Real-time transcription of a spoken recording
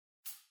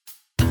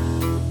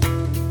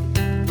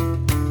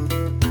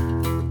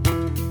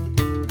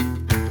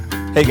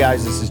Hey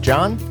guys, this is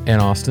John. And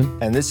Austin.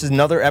 And this is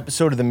another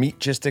episode of the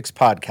Meatgistics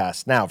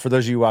podcast. Now, for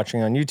those of you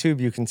watching on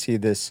YouTube, you can see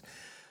this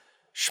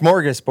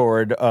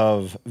smorgasbord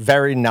of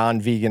very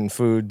non-vegan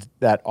food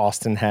that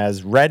Austin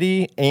has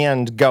ready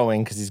and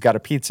going because he's got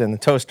a pizza in the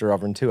toaster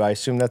oven too. I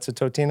assume that's a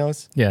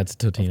Totino's? Yeah, it's a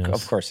Totino's.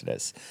 Of course it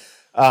is.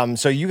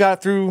 So you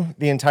got through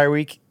the entire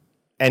week.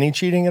 Any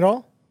cheating at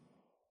all?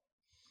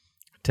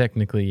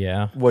 Technically,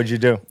 yeah. What'd you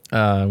do?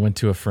 I went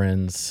to a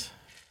friend's.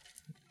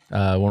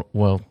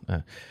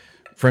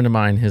 Friend of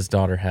mine, his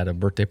daughter had a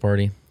birthday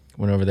party.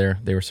 Went over there.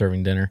 They were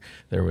serving dinner.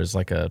 There was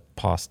like a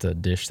pasta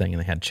dish thing, and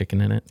they had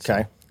chicken in it.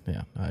 Okay.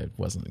 Yeah, I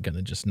wasn't going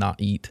to just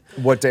not eat.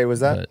 What day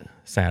was that? But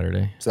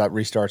Saturday. So that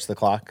restarts the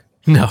clock?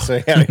 No.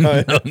 So, yeah,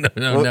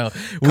 No.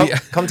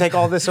 Come take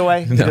all this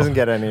away? He doesn't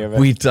get any of it.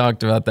 We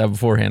talked about that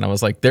beforehand. I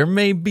was like, there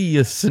may be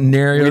a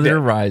scenario that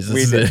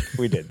arises.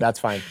 We did. That's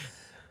fine.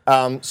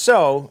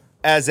 So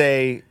as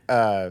a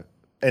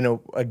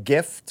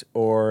gift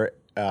or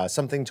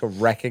something to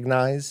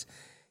recognize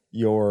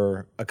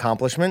your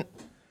accomplishment,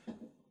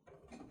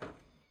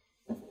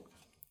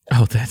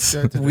 Oh, that's...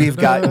 we've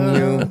gotten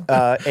you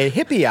a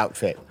hippie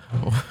outfit.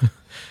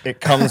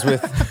 It comes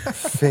with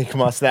fake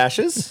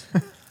mustaches,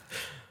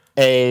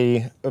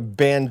 a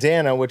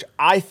bandana, which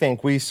I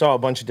think we saw a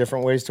bunch of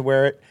different ways to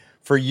wear it.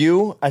 For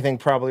you, I think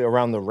probably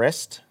around the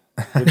wrist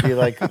would be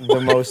like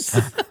the most.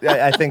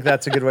 I think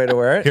that's a good way to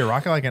wear it. Here,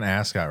 rock it like an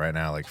ascot right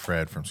now, like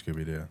Fred from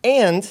Scooby-Doo.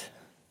 And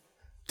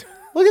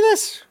look at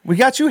this. We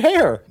got you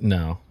hair.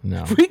 No.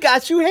 We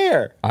got you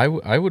hair. I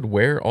would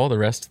wear all the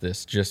rest of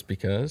this just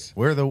because.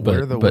 Wear the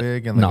but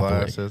wig and the not the wig.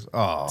 glasses.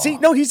 Oh, See,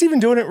 no, he's even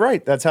doing it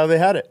right. That's how they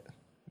had it.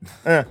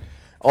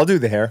 I'll do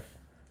the hair.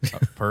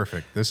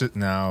 perfect. This is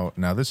now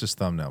this is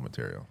thumbnail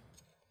material.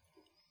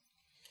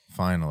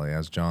 Finally,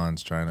 as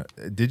John's trying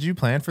to. Did you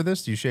plan for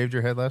this? You shaved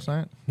your head last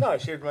night? No, I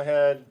shaved my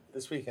head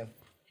this weekend.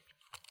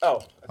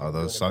 Oh,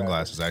 Those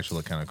sunglasses actually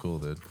look kind of cool,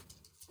 dude.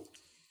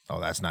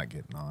 Oh, that's not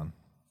getting on.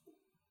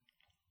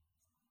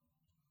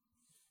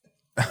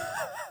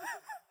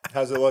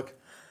 how's it look?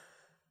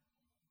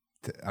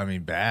 I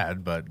mean,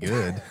 bad, but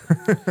good.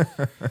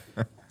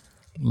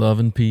 Love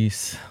and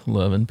peace.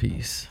 Love and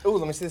peace. Oh,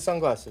 let me see the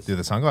sunglasses. Dude,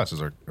 the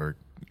sunglasses are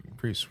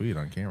pretty sweet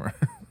on camera.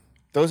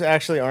 Those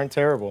actually aren't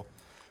terrible.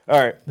 All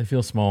right. They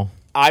feel small.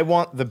 I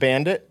want the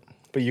Bandit,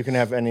 but you can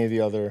have any of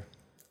the other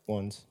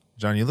ones.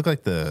 John, you look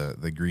like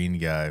the green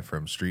guy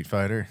from Street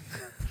Fighter.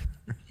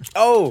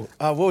 Oh,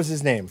 what was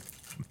his name?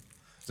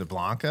 Is it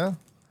Blanca?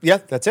 Yeah,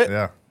 that's it.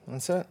 Yeah.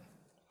 That's it.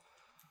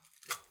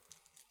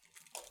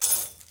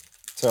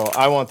 So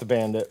I want the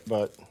Bandit,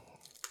 but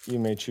you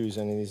may choose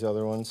any of these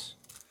other ones.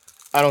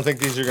 I don't think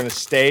these are going to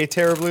stay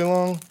terribly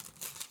long.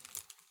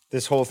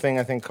 This whole thing,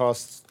 I think,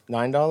 costs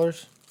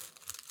 $9.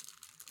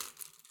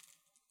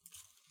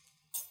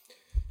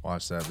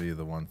 Watch that be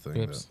the one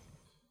thing. Oops.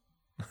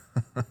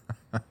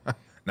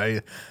 Now,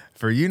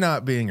 for you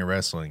not being a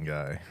wrestling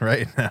guy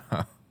right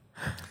now.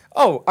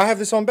 Oh, I have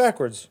this on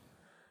backwards.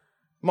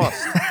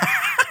 Must.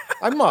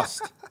 I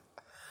must.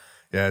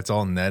 Yeah, it's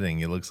all netting.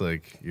 It looks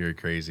like you're a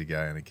crazy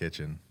guy in a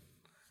kitchen.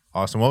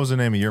 Austin, what was the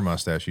name of your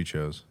mustache you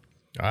chose?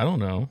 I don't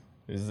know.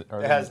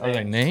 Are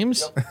they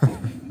names? Yep.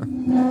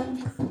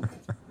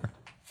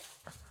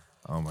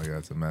 Oh my God,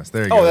 it's a mess.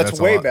 There you go. Oh, that's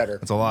way a lot, better.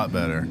 That's a lot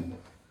better.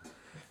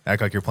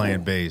 Act like you're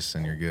playing bass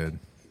and you're good.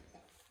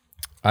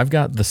 I've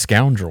got the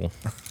Scoundrel.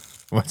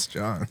 What's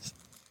John's?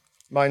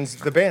 Mine's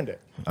the Bandit.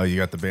 Oh, you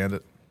got the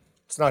Bandit?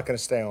 It's not going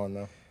to stay on,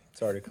 though.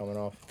 It's already coming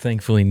off.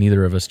 Thankfully,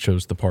 neither of us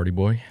chose the Party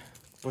Boy.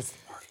 What's the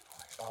Party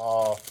Boy?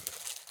 Oh,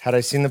 had I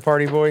seen the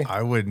Party Boy?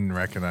 I wouldn't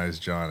recognize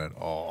John at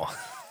all.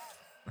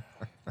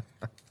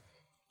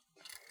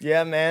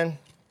 Yeah, man.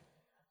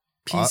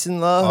 Peace and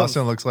love.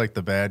 Austin looks like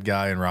the bad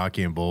guy in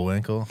Rocky and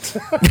Bullwinkle.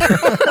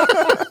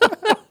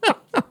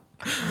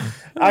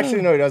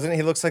 Actually, no, he doesn't.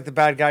 He looks like the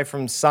bad guy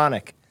from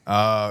Sonic.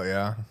 Oh,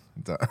 yeah.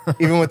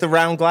 Even with the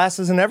round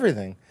glasses and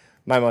everything.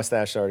 My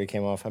mustache already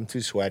came off. I'm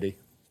too sweaty.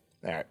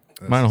 All right.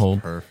 Mine will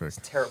hold.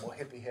 Perfect. Terrible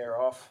hippie hair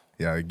off.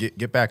 Yeah,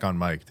 get back on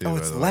mic, too. Oh, by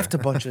it's the left way.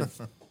 a bunch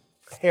of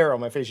hair on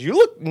my face. You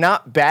look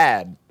not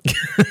bad.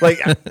 Like,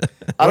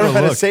 I don't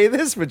know how to say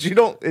this, but you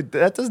don't.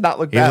 That does not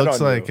look He bad looks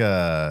on like you.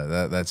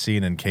 that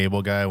scene in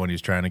Cable Guy when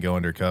he's trying to go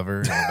undercover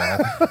in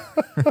the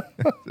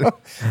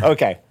bath.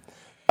 Okay.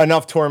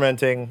 Enough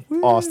tormenting.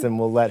 Austin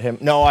will let him.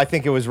 No, I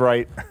think it was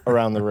right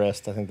around the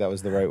wrist. I think that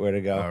was the right way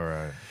to go. All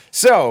right.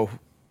 So,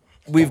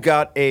 we've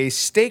got a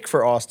steak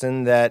for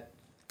Austin that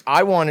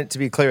I want it to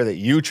be clear that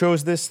you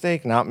chose this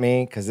steak, not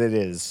me, because it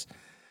is.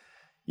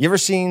 You ever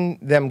seen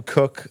them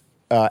cook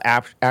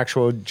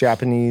actual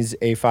Japanese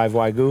A5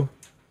 Wagyu?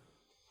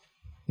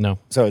 No.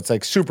 So it's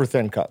like super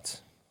thin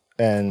cuts.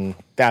 And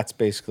that's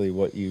basically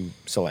what you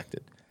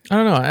selected. I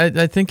don't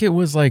know. I think it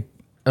was like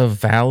a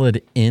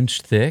valid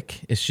inch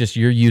thick. It's just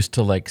you're used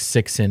to like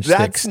 6-inch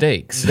thick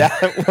steaks.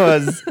 That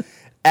was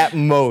at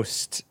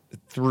most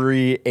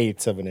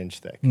 3/8 of an inch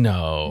thick.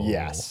 No.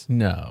 Yes.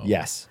 No.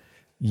 Yes.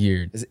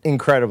 You're It's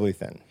incredibly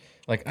thin.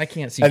 Like I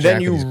can't see. And Jack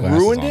then you with these glasses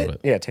ruined on, it. but-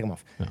 Yeah, take them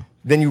off.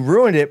 Then you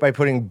ruined it by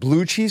putting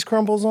blue cheese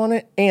crumbles on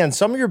it. And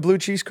some of your blue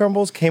cheese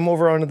crumbles came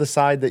over onto the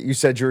side that you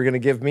said you were going to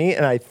give me.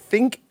 And I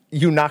think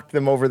you knocked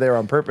them over there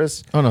on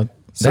purpose. Oh no,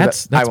 So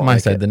that's that I that's won't my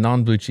like side, it. the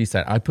non-blue cheese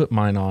side. I put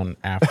mine on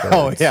after.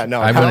 Oh, yeah,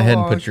 no. I How went ahead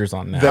and long- put yours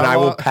on now. Then I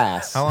will long-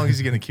 pass. How long is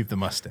he going to keep the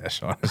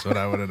mustache on? Is what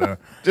I want to know.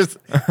 Just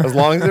as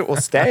long as it will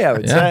stay, I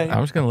would yeah, say. I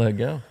was gonna let it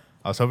go.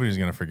 I was hoping he was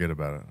going to forget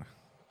about it.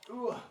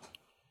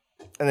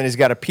 And then he's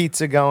got a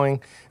pizza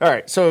going. All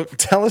right, so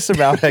tell us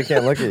about. I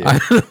can't look at you. I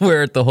don't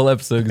wear it the whole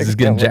episode because he's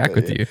getting can't look Jack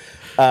at with you.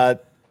 you.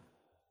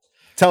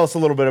 Tell us a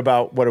little bit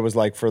about what it was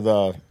like for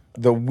the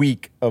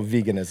week of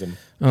veganism.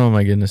 Oh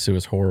my goodness, it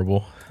was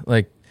horrible.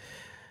 Like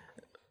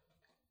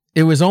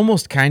it was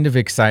almost kind of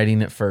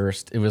exciting at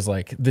first. It was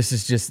like this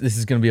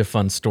is going to be a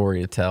fun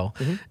story to tell.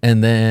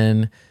 And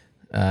then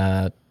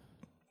at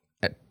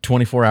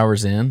 24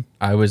 hours in,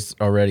 I was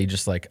already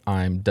just like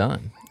I'm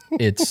done.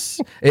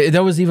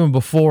 That was even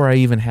before I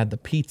even had the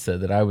pizza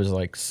that I was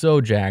like so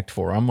jacked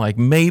for. I'm like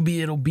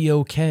maybe it'll be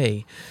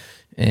okay.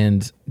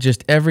 And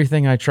just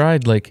everything I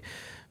tried like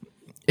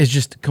is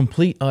just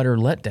complete utter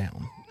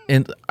letdown.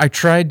 And I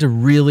tried to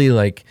really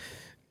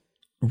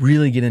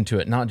get into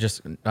it. Not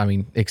just, I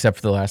mean, except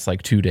for the last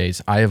like 2 days.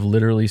 I have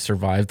literally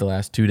survived the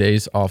last 2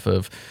 days off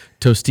of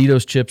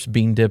Tostitos chips,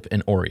 bean dip,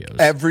 and Oreos.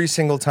 Every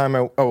single time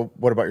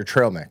what about your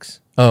trail mix?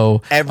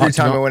 Every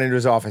time I went into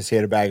his office, he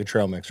had a bag of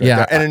trail mix right Yeah,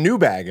 there. And a new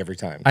bag every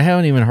time. I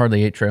haven't even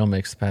hardly ate trail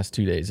mix the past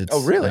 2 days.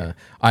 Oh, really?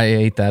 I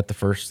ate that the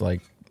first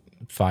like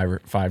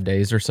 5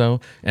 days or so,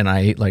 and I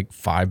ate like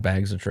 5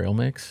 bags of trail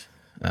mix.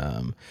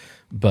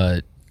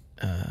 But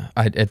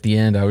at the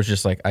end, I was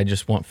just like, I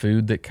just want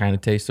food that kind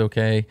of tastes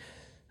okay.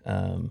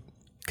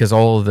 Because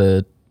all of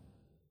the,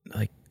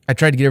 like, I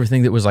tried to get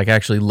everything that was like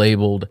actually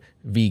labeled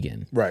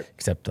vegan. Right.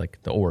 Except like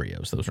the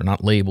Oreos. Those are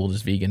not labeled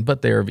as vegan,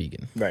 but they are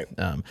vegan. Right.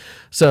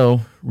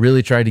 So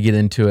really tried to get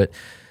into it.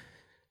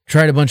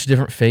 Tried a bunch of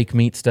different fake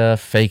meat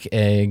stuff, fake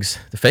eggs.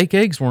 The fake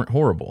eggs weren't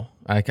horrible.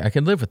 I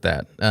could live with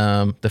that.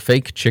 The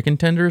fake chicken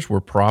tenders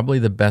were probably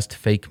the best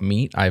fake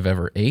meat I've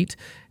ever ate.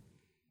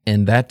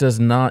 And that does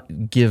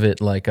not give it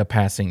like a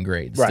passing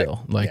grade Right.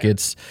 still. Like Yeah.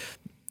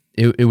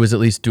 it was at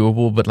least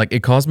doable, but like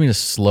it caused me to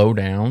slow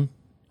down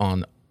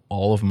on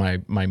all of my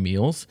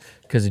meals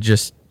because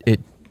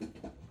it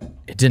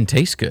didn't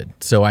taste good.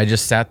 So I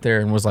just sat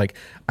there and was like,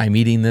 I'm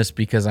eating this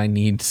because I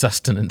need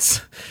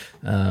sustenance.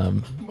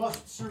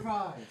 Must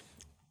survive.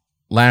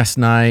 Last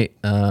night,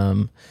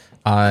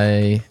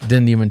 I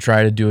didn't even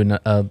try to do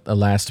a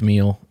last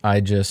meal. I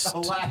just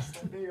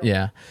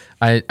yeah,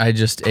 I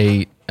just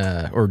ate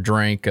or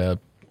drank a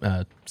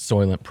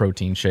Soylent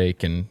protein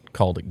shake and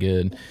called it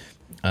good.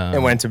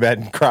 And went to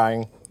bed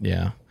crying.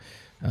 Yeah.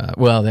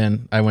 Well,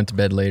 then I went to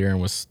bed later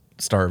and was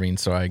starving,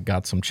 so I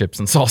got some chips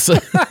and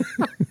salsa.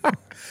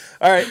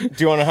 All right.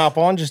 Do you want to hop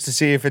on just to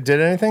see if it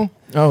did anything?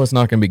 Oh, it's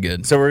not going to be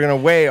good. So we're going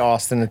to weigh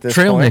Austin at this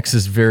Trail point. mix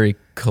is very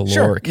caloric.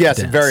 Sure. Yes,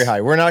 dense. very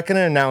high. We're not going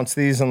to announce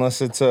these unless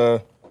it's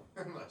a.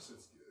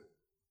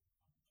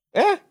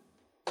 Yeah.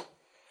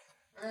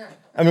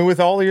 I mean, with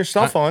all of your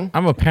stuff on,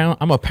 I'm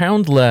a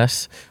pound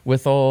less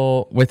with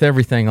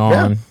everything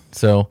on. Yeah.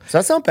 So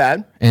that's not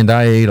bad. and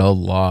I ate a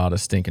lot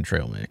of stinking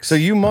trail mix. So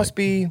you must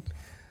be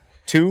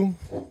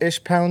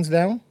 2-ish pounds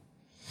down.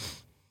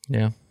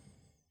 yeah,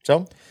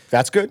 So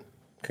that's good.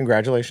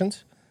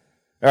 Congratulations.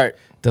 All right.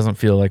 doesn't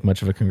feel like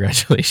much of a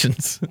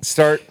congratulations.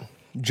 Start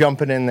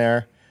jumping in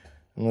there.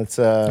 And let's.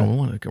 Are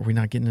we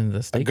not getting into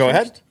the steak? Go first?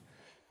 ahead.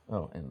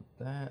 Oh, and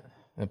that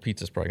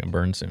pizza's probably gonna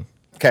burn soon.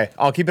 Okay.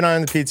 I'll keep an eye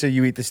on the pizza.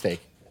 You eat the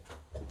steak.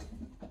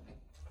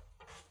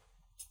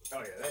 Oh,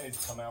 yeah. That needs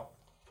to come out.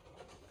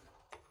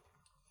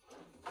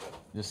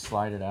 Just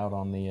slide it out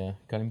on the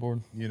cutting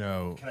board. You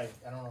know, I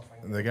don't know if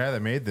I can. the guy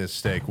that made this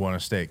steak won a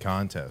steak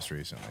contest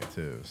recently,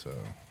 too. So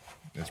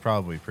it's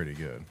probably pretty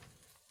good.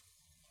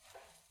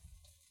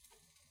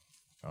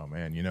 Oh,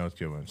 man. You know it's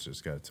good when it's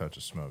just got a touch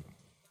of smoke.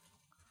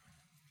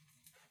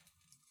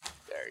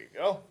 There you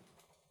go.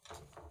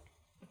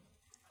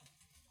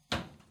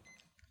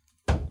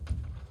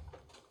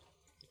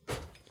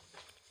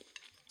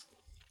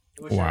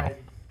 Wish I Wow. had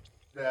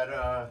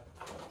that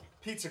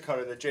pizza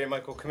cutter that J.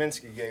 Michael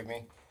Kaminsky gave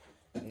me,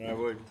 and I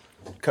would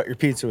cut your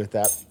pizza with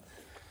that.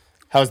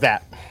 How's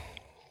that?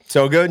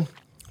 So good?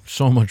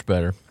 So much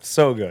better.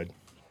 So good.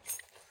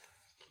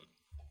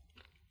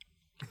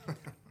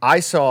 I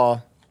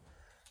saw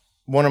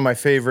one of my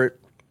favorite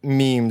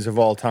memes of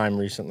all time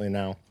recently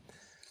now.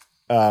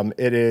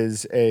 It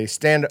is a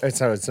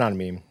it's not a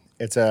meme.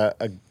 It's a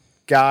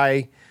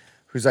guy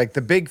who's like,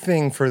 the big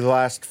thing for the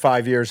last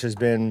 5 years has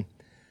been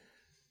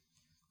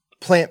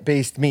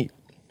plant-based meat.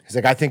 He's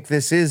like, I think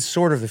this is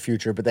sort of the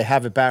future, but they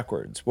have it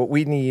backwards. What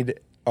we need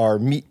are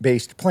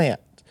meat-based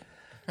plants.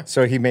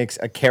 So he makes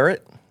a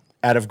carrot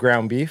out of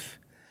ground beef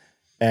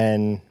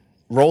and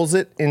rolls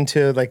it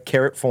into like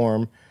carrot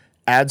form,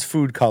 adds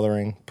food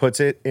coloring,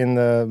 puts it in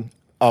the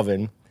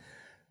oven.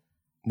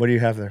 What do you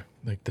have there?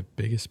 Like the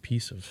biggest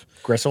piece of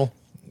Gristle?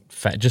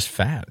 fat, just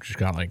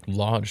got like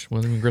lodged.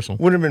 Wasn't even gristle.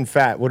 Would have been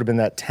fat, would have been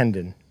that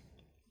tendon.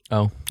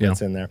 Oh, yeah.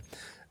 that's in there.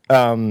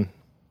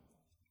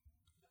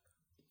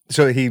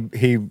 So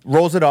he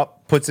rolls it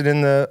up, puts it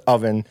in the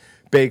oven,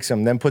 bakes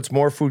them, then puts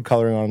more food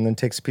coloring on them, then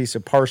takes a piece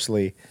of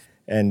parsley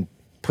and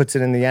puts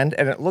it in the end.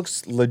 And it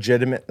looks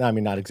legitimate. I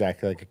mean, not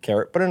exactly like a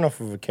carrot, but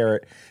enough of a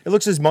carrot. It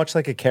looks as much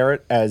like a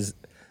carrot as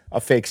a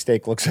fake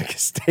steak looks like a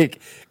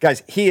steak.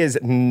 Guys, he is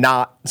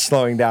not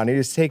slowing down. He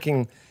is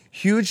taking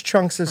huge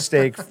chunks of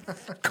steak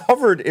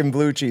covered in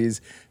blue cheese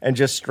and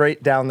just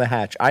straight down the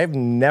hatch. I have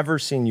never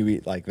seen you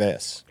eat like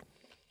this.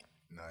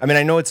 Nice. I mean,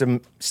 I know it's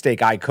a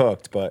steak I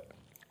cooked, but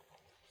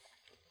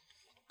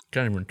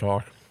Can't even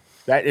talk.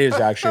 that is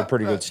actually a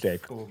pretty good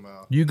steak. Cool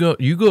mouth. You go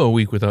a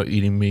week without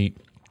eating meat.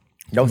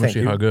 No, We'll thank see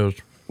you. how it goes.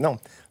 No,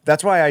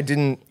 that's why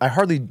I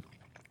hardly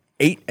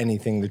ate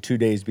anything the 2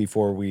 days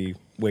before we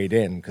weighed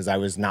in because I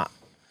was not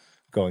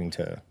going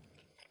to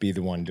be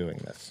the one doing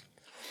this.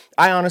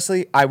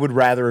 I would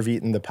rather have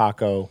eaten the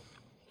Paco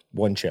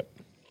one chip.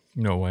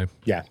 No way.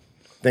 Yeah.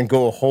 Than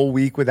go a whole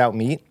week without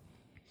meat.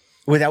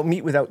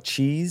 Without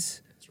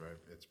cheese. That's right.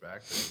 It's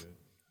back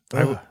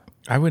there, dude.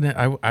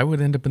 I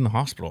would end up in the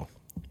hospital.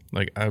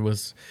 Like I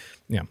was,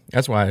 yeah.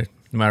 That's why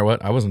no matter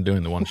what, I wasn't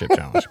doing the one chip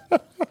challenge.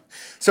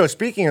 So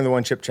speaking of the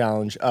one chip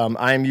challenge,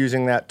 I'm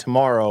using that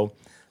tomorrow.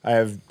 I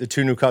have the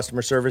 2 new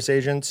customer service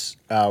agents.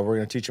 We're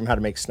going to teach them how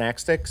to make snack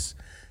sticks,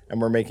 and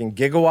we're making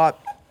Gigawatt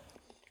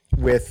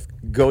with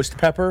ghost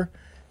pepper,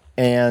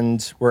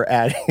 and we're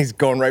adding. He's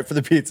going right for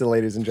the pizza,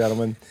 ladies and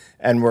gentlemen,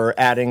 and we're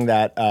adding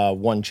that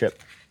one chip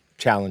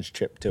challenge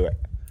chip to it.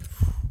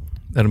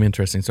 That'll be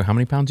interesting. So how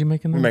many pounds you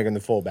making We're there? making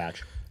the full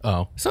batch.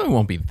 Oh, so it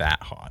won't be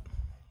that hot.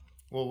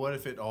 Well, what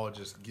if it all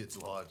just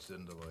gets lodged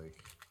into like?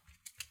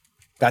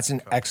 That's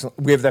an excellent.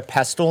 We have that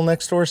pestle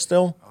next door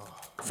still,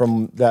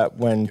 from that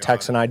when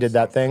Tex and I did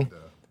that thing.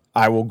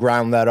 I will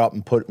ground that up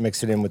and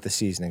mix it in with the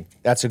seasoning.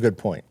 That's a good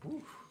point.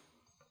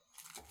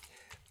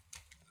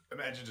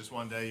 Imagine just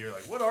one day you're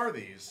like, "What are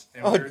these?"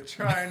 And we're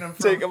trying them.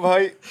 Take a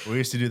bite. We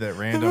used to do that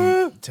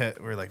random.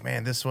 We're like,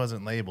 "Man, this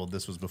wasn't labeled."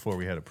 This was before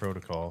we had a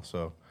protocol,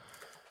 so.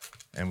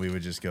 And we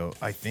would just go,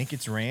 "I think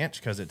it's ranch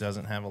because it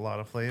doesn't have a lot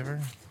of flavor."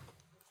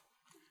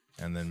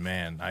 And then,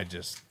 man, I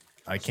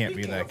can't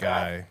be Speaking that of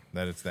guy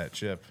that it's that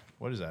chip.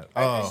 What is that?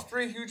 I have these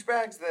 3 huge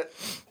bags that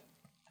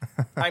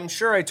I'm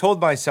sure I told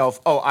myself,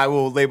 I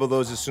will label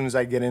those as soon as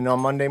I get in on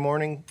Monday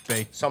morning.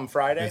 Some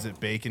Friday. Is it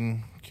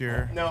bacon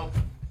cure? No,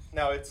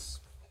 it's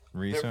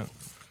Recent?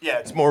 yeah,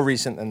 it's more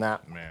recent than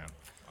that. Man,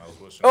 I was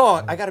wishing.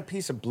 Oh, I got a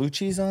piece of blue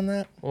cheese on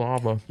that.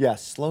 Lava. Yeah,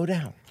 slow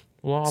down.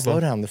 Lava. Slow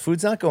down. The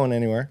food's not going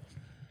anywhere.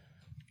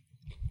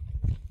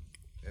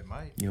 It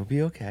might. You'll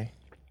be okay.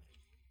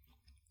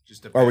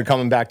 Just a Are we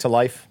coming back to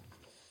life?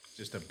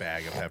 Just a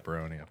bag of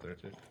pepperoni up there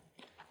too.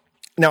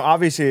 Now,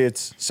 obviously,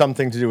 it's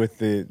something to do with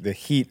the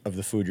heat of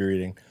the food you're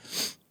eating,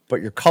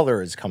 but your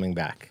color is coming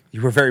back.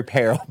 You were very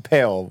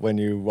pale when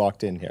you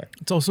walked in here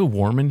It's also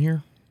warm in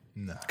here.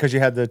 because you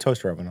had the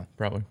toaster oven on.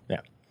 Probably.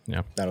 Yeah,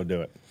 Yeah. that'll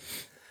do it.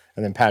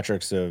 And then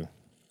Patrick's a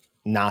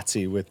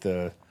Nazi with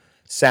the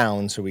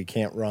sound, so we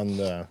can't run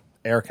the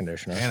air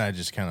conditioner. And I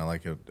just kind of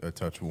like a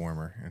touch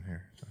warmer in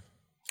here. So.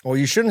 Well,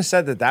 you shouldn't have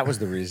said that was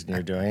the reason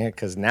you're doing it,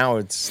 because now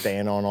it's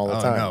staying on all the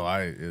time. No,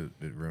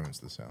 it ruins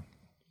the sound.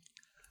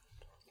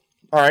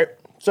 All right,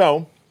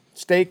 so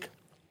steak,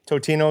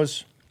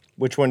 Totino's,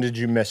 which one did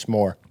you miss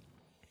more?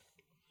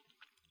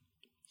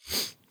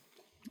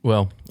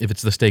 Well, if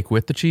it's the steak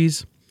with the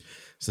cheese,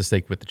 it's the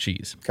steak with the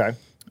cheese. Okay.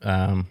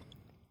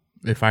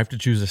 If I have to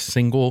choose a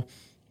single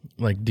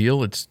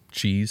deal, it's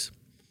cheese.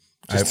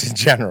 Just in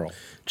general.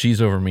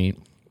 Cheese over meat.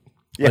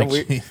 Yeah,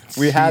 Like,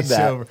 we had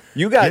that. Over.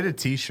 You got Get a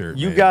T-shirt.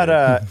 You made,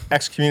 got dude.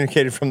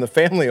 excommunicated from the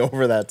family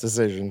over that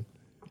decision.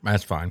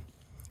 That's fine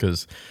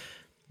because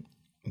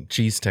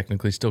cheese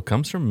technically still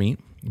comes from meat,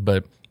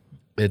 but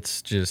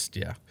it's just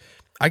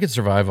I could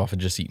survive off of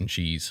just eating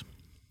cheese,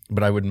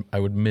 but I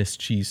would miss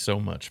cheese so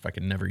much if I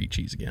could never eat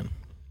cheese again.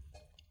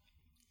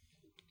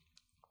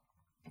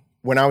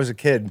 When I was a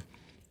kid,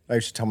 I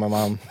used to tell my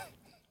mom,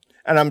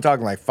 and I'm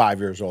talking like 5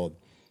 years old,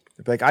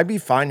 I'd be like, I'd be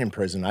fine in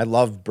prison. I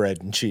love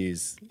bread and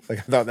cheese. Like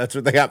I thought that's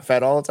what they got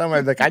fed all the time.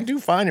 I'd be like, I'd do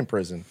fine in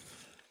prison.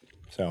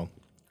 So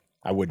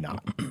I would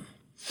not.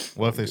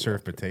 What if they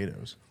serve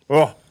potatoes?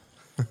 Oh,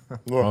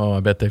 Oh, I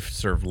bet they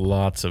serve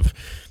lots of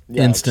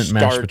Yeah, instant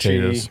mashed starchy.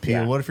 potatoes. Peel.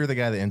 Yeah. What if you're the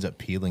guy that ends up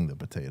peeling the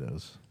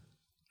potatoes?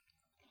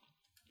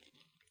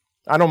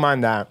 I don't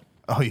mind that.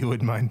 Oh, you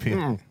wouldn't mind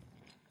peeling?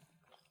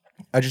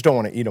 I just don't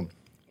want to eat them.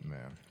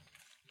 Man.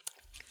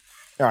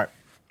 All right.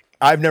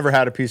 I've never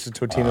had a piece of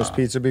Totino's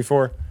pizza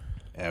before.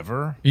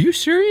 Ever? Are you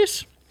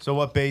serious? So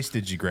what base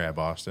did you grab,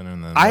 Austin?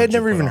 And then I had what'd you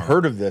never put even on it?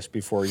 heard of this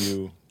before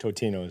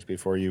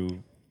before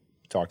you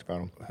talked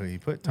about them. He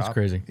put That's top,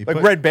 crazy. he Like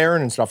put- Red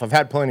Baron and stuff. I've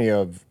had plenty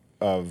of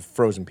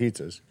frozen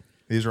pizzas.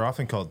 These are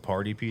often called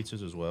party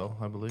pizzas as well,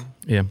 I believe.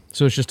 Yeah.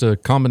 So it's just a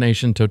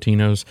combination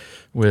Totino's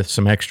with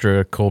some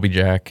extra Colby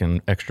Jack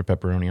and extra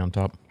pepperoni on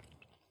top.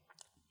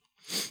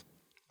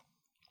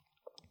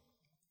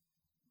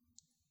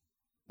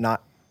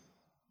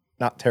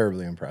 Not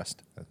terribly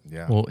impressed.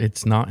 Yeah. Well,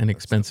 it's not an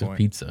expensive point.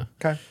 pizza.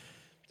 Okay.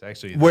 It's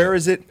actually Where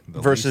is it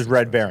the versus least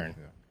Red expensive,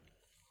 Baron?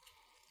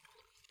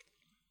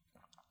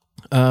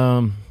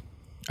 yeah.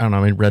 I don't know.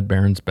 I mean, Red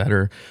Baron's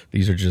better.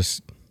 These are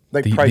just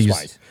Like the- price these-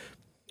 wise.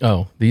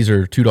 Oh, these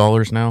are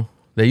 $2 now.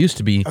 They used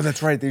to be. Oh,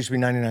 that's right. They used to be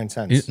 99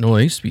 cents. No,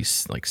 they used to be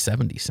like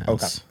 70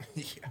 cents.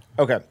 Okay.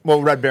 Okay.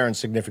 Well, Red Baron's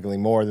significantly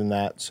more than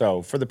that.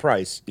 So for the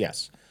price,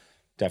 yes,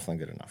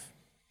 definitely good enough.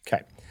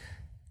 Okay.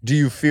 Do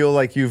you feel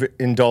like you've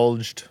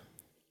indulged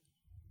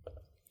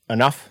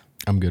enough?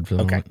 I'm good for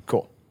the Okay, moment.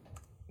 cool.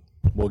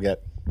 We'll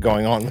get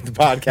going on with the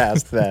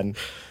podcast then.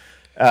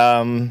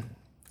 All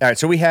right.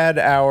 So we had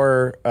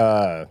our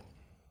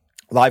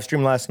live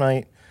stream last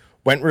night.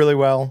 Went really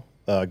well.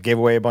 Gave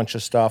away a bunch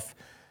of stuff.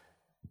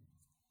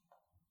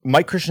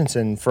 Mike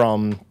Christensen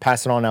from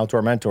Pass It On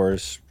Outdoor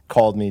Mentors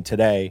called me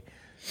today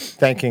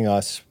thanking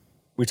us.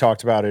 We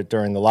talked about it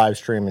during the live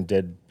stream and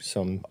did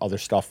some other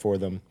stuff for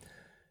them.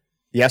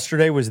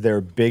 Yesterday was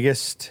their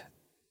biggest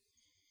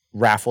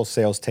raffle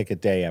sales ticket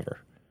day ever.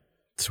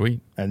 Sweet.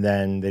 And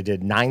then they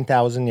did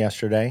 9,000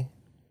 yesterday,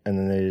 and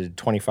then they did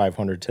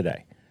 2,500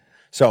 today.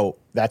 So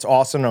that's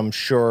awesome. I'm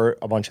sure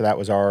a bunch of that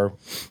was our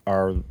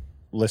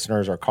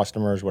listeners, our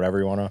customers, whatever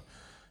you want to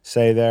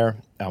say there.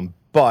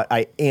 But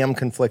I am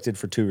conflicted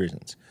for two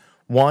reasons.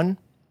 One,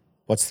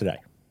 what's today?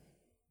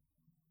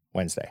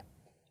 Wednesday,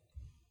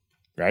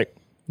 right?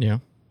 Yeah.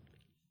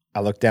 I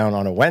look down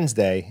on a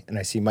Wednesday and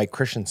I see Mike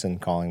Christensen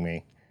calling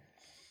me.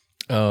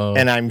 Oh.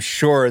 And I'm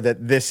sure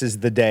that this is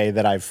the day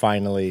that I've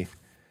finally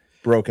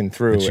broken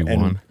through That you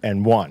won.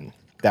 and won.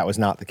 That was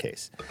not the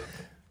case.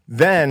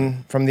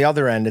 Then from the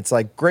other end, it's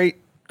like, great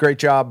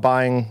job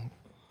buying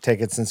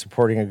tickets and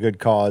supporting a good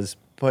cause.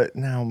 But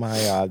now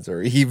my odds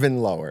are even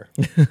lower.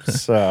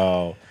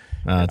 So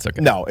That's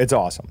okay. no, it's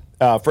awesome.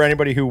 For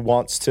anybody who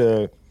wants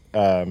to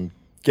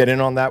get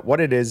in on that, what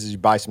it is you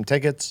buy some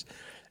tickets.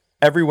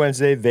 Every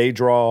Wednesday, they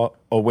draw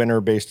a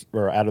winner based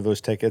or out of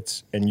those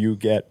tickets, and you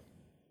get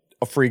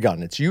a free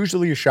gun. It's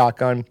usually a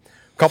shotgun.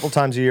 A couple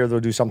times a year, they'll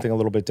do something a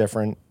little bit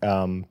different.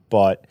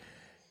 But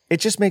it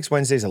just makes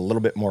Wednesdays a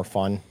little bit more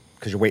fun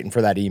because you're waiting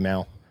for that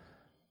email.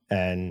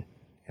 And,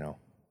 you know,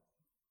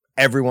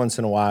 every once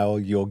in a while,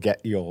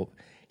 you'll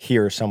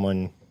hear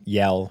someone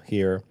yell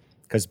here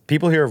because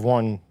people here have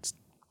won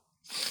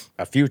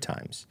a few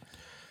times.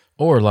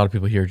 Or a lot of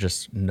people here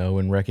just know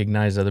and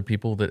recognize other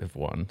people that have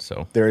won.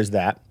 So There is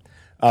that.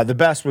 The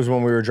best was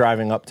when we were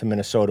driving up to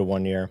Minnesota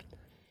one year.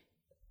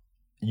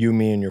 You,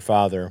 me, and your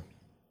father,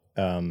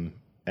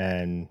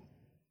 and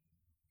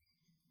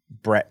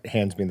Brett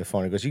hands me the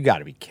phone. He goes, "You got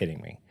to be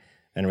kidding me!"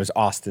 And it was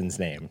Austin's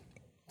name,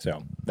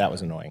 so that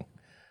was annoying,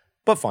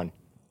 but fun.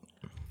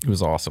 it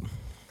was awesome.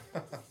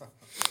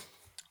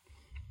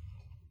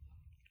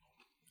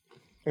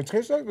 It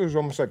tastes like there's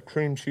almost like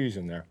cream cheese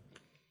in there.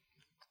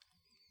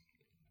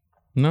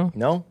 No?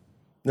 No,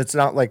 it's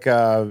not like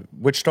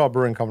Wichita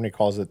Brewing Company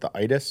calls it the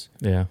itis.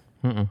 Yeah.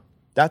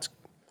 That's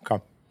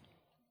okay.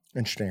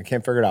 Interesting. I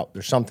can't figure it out.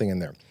 There's something in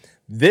there.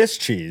 This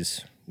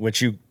cheese,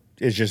 which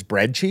is just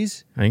bread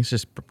cheese, I think it's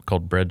just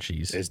called bread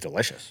cheese. is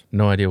delicious.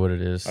 No idea what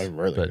it is.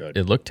 really but good.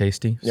 it looked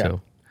tasty. Yeah.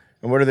 So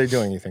And what are they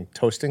doing? You think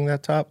toasting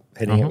that top,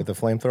 hitting it with a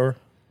flamethrower?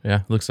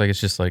 yeah, looks like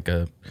it's just like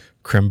a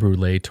creme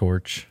brulee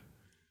torch.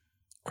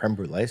 Creme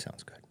brulee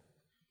sounds good.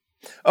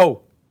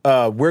 Oh,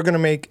 we're gonna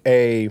make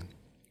a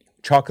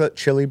chocolate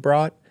chili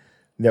brat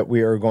that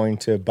we are going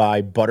to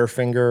buy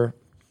Butterfinger,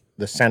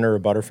 the center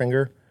of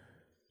Butterfinger,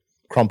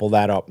 crumple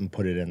that up and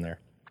put it in there.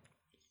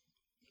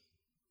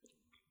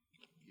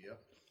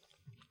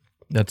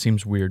 That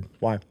seems weird.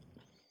 Why?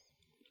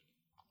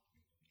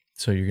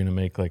 So you're gonna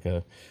make like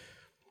a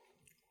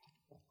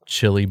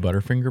chili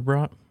Butterfinger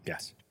brat?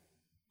 Yes.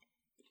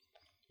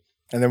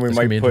 And then we That's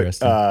gonna might be put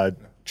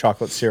interesting.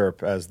 chocolate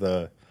syrup as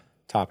the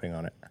topping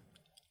on it.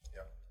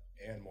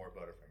 And more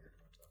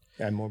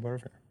Butterfinger. And more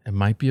Butterfinger. It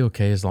might be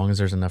okay as long as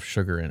there's enough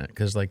sugar in it,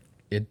 because like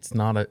it's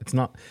not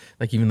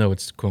like, even though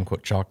it's quote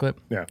unquote chocolate.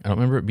 Yeah. I don't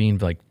remember it being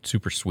like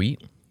super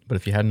sweet, but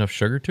if you had enough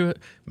sugar to it,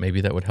 maybe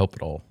that would help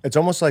it all. It's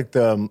almost like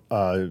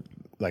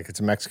like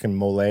it's a Mexican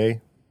mole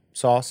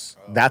sauce.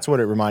 That's what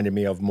it reminded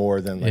me of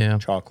more than like Yeah.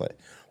 chocolate.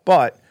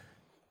 But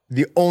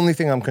the only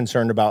thing I'm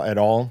concerned about at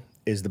all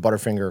is the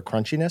Butterfinger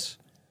crunchiness.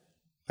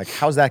 Like,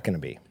 how's that going to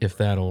be? If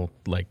that'll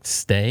like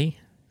stay.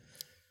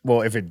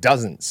 Well, if it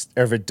doesn't,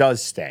 or if it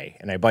does stay,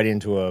 and I bite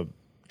into a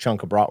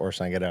chunk of bratwurst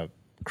and I get a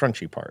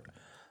crunchy part,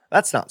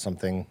 that's not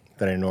something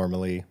that I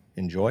normally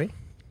enjoy.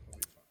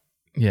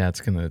 Yeah,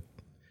 it's gonna.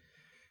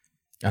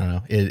 I don't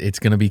know. It's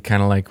gonna be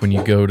kind of like when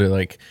you go to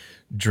like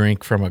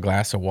drink from a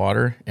glass of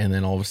water, and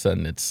then all of a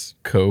sudden it's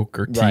Coke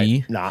or tea.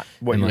 Right. Not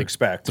what and, you like,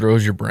 expect.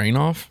 Throws your brain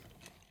off.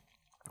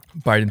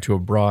 Bite into a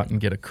brat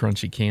and get a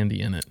crunchy candy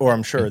in it. Or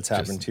I'm sure it's just-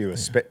 happened to you, a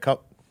spit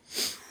cup.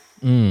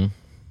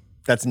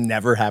 That's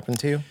never happened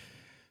to you?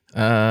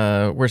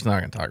 We're just not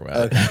gonna talk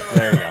about it.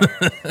 There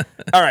you go.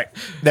 All right.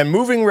 Then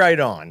moving right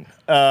on.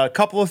 A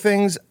couple of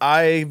things.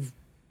 I've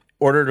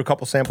ordered a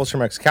couple samples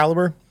from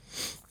Excalibur.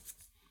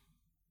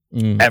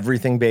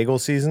 Everything bagel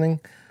seasoning.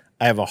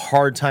 I have a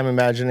hard time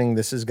imagining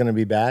this is going to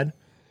be bad.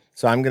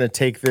 So I'm going to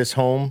take this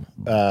home,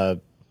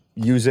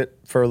 use it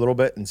for a little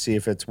bit and see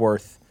if it's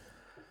worth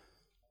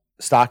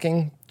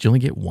stocking. Did you only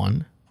get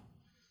one?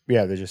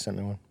 Yeah, they just sent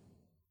me one.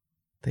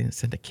 They didn't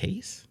send a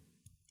case?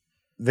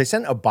 They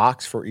sent a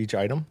box for each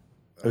item.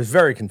 It was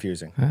very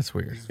confusing. That's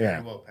weird.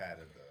 Yeah. Very well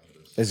padded,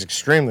 though. It's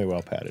extremely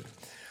well padded.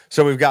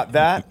 So we've got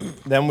that.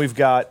 Then we've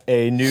got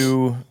a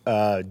new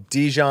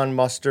Dijon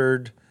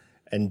mustard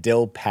and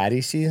dill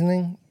patty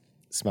seasoning.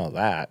 Smell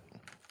that.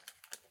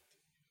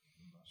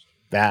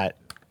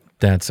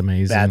 That's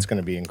amazing. That's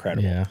going to be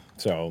incredible. Yeah.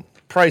 So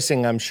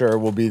pricing, I'm sure,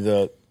 will be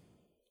the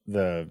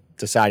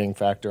deciding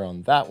factor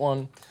on that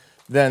one.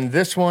 Then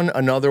this one,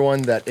 another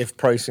one that if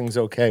pricing's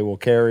okay, will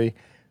carry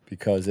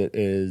because it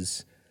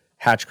is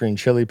Hatch Green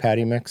Chili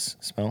Patty Mix.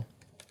 Smell.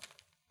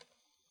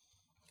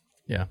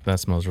 Yeah, that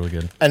smells really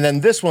good. And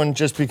then this one,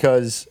 just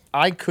because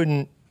I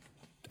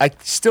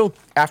still,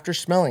 after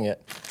smelling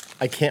it,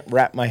 I can't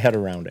wrap my head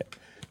around it.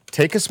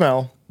 Take a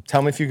smell.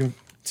 Tell me if you can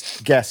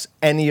guess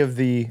any of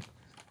the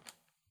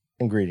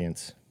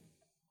ingredients.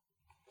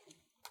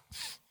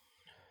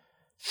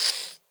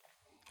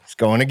 It's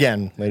going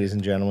again, ladies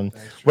and gentlemen.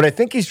 What I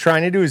think he's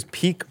trying to do is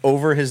peek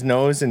over his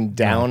nose and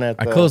down at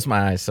the... I closed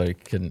my eyes so you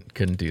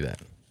couldn't do that.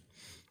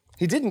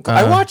 He didn't...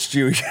 I watched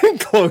you. You didn't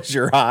close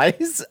your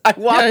eyes. I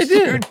watched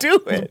you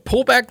do it.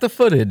 Pull back the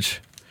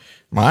footage.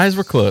 My eyes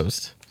were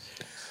closed.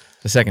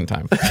 The second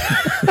time.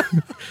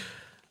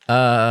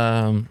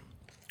 I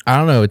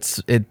don't know.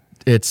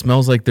 It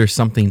smells like there's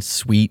something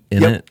sweet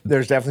in it.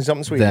 There's definitely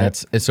something sweet in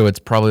it. So it's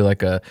probably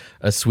like a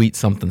sweet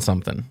something.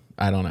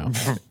 I don't know.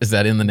 Is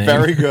that in the name?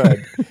 Very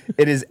good.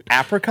 It is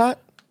apricot,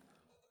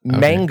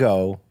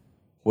 mango,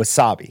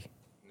 wasabi.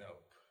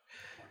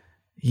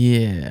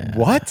 Yeah.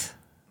 What?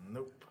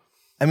 Nope.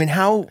 I mean,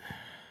 how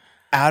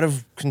out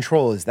of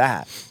control is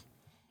that?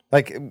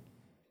 Like,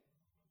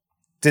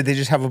 did they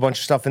just have a bunch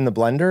of stuff in the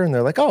blender and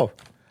they're like, oh.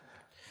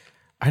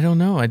 I don't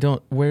know.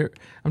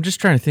 I'm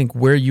just trying to think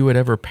where you would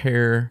ever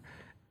pair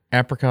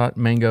apricot,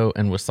 mango,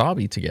 and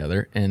wasabi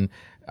together. And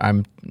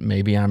I'm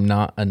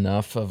not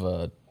enough of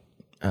a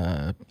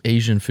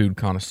Asian food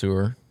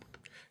connoisseur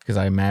because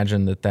I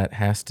imagine that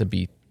has to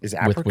be. Is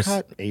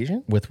apricot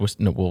Asian? The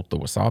wasabi. The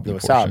wasabi,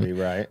 portion.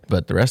 right?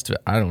 But the rest of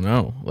it, I don't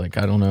know. Like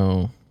I don't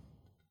know.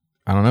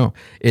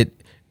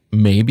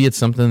 Maybe it's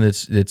something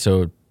that's it's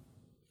a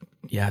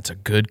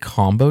good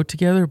combo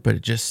together, but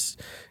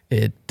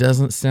it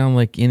doesn't sound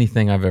like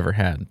anything I've ever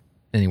had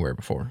anywhere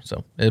before.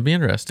 So it'd be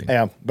interesting.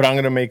 Yeah, but I'm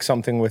gonna make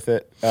something with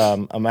it.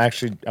 I'm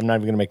not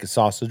even gonna make a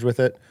sausage with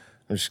it.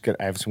 I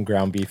have some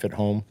ground beef at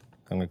home.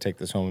 I'm gonna take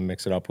this home and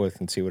mix it up with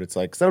and see what it's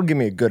like. So that'll give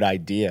me a good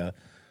idea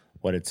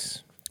what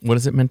it's. What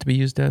is it meant to be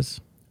used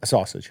as? A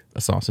sausage.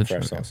 A sausage?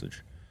 Fresh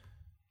sausage.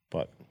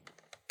 But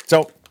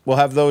so we'll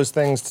have those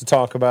things to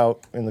talk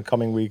about in the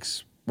coming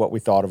weeks, what we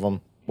thought of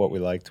them, what we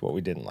liked, what we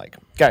didn't like.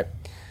 Okay.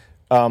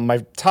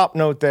 My top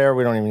note there,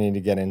 we don't even need to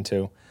get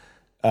into.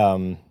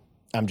 I'm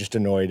just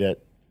annoyed at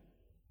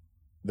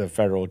the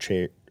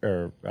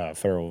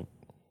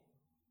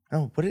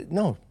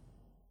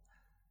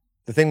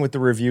the thing with the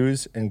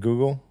reviews in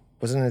Google,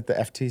 wasn't it the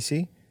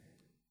FTC?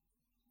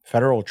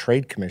 Federal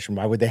Trade Commission.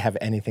 Why would they have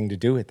anything to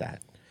do with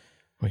that?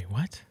 Wait,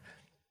 what?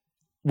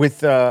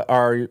 With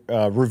our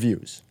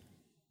reviews.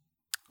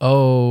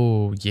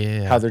 Oh,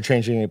 yeah. How they're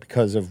changing it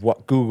because of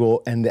what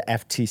Google and the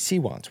FTC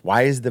wants.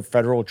 Why is the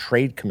Federal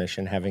Trade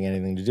Commission having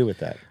anything to do with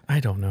that? I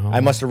don't know. I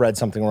must have read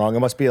something wrong. It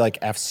must be like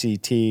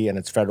FCT and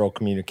it's Federal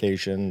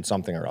Communication,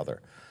 something or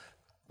other.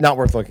 Not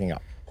worth looking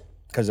up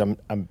because I'm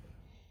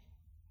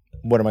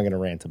what am I going to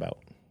rant about?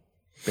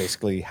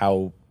 Basically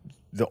how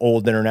the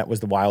old internet was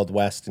the Wild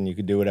West and you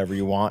could do whatever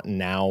you want, and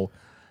now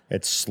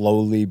it's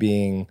slowly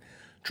being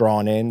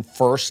drawn in.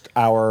 First,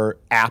 our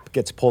app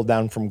gets pulled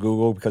down from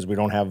Google because we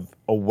don't have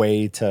a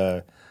way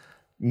to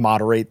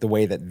moderate the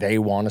way that they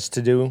want us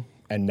to do,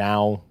 and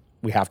now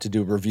we have to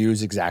do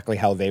reviews exactly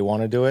how they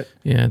want to do it.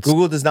 Yeah,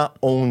 Google does not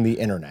own the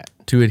internet.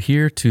 To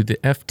adhere to the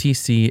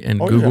FTC and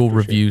Google FTC?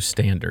 review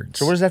standards.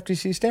 So what does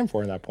FTC stand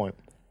for at that point?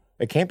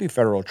 It can't be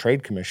Federal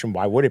Trade Commission.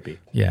 Why would it be?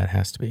 Yeah, it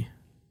has to be.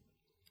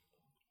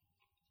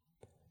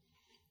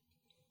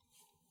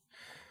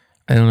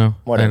 I don't know.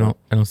 Whatever.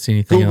 I don't see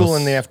anything Google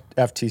else. and the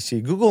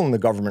FTC, Google and the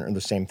government are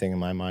the same thing in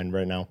my mind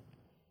right now.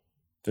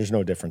 There's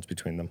no difference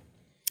between them.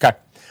 Okay,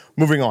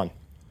 moving on.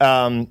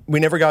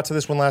 We never got to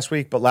this one last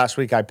week, but last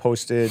week I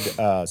posted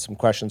some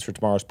questions for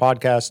tomorrow's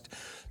podcast.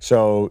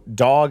 So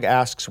Dog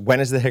asks, when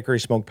is the hickory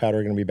smoke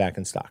powder going to be back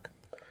in stock?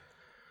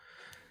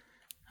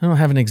 I don't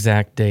have an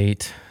exact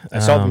date. I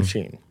saw the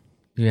machine.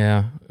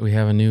 Yeah, we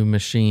have a new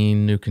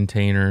machine, new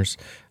containers.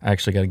 I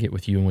actually got to get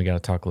with you and we got to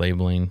talk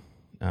labeling.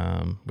 We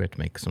have to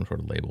make some sort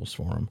of labels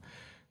for them.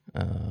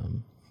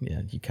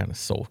 Yeah, you kind of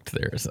sulked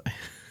there.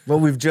 Well,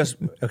 we've just,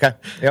 okay,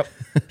 yep.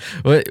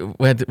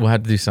 We'll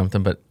have to do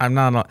something, but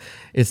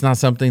it's not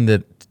something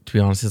that, to be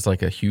honest, is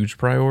like a huge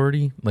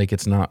priority. Like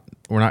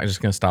we're not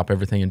just going to stop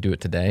everything and do it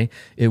today.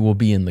 It will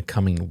be in the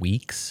coming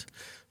weeks,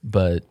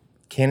 but.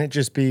 Can it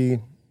just be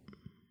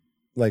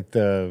like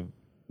the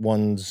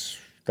ones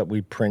that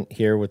we print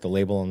here with the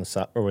label on the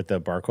side or with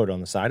the barcode on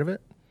the side of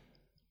it?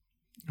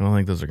 I don't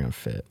think those are going to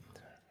fit.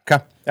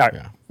 Okay. All right.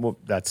 Yeah. Well,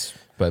 that's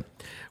But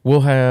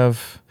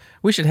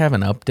we should have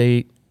an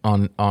update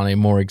on a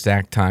more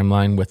exact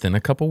timeline within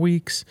a couple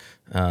weeks.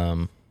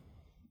 But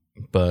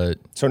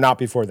so not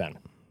before then.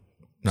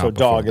 not So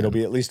before dog, then. it'll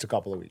be at least a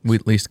couple of weeks.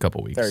 At least a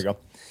couple weeks. There you go.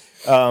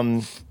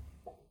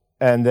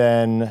 And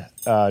then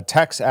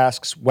Tex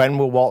asks, when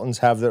will Waltons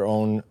have their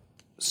own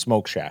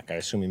smoke shack? I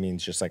assume he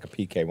means just like a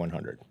PK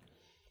 100.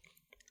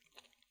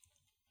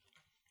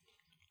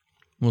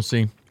 We'll see.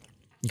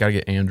 You got to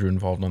get Andrew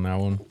involved on that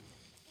one.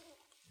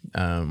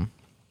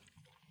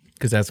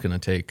 Because that's going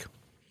to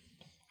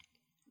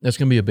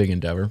be a big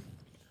endeavor.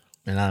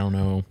 And I don't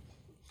know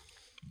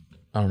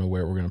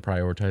where we're going to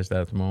prioritize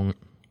that at the moment.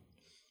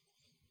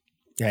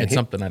 Yeah, It's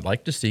something I'd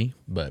like to see,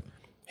 but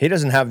he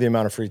doesn't have the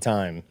amount of free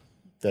time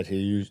that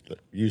he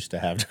used to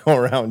have to go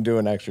around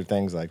doing extra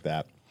things like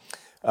that.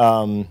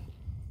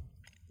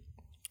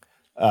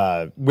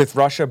 With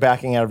Russia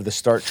backing out of the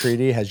START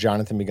treaty, has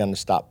Jonathan begun to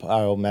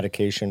stockpile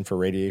medication for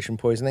radiation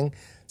poisoning?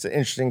 It's an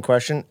interesting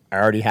question. I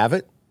already have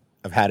it.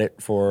 I've had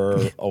it for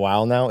a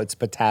while now. It's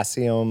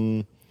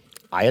potassium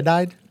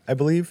iodide, I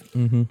believe.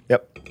 Mm-hmm.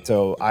 Yep.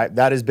 So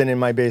that has been in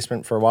my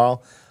basement for a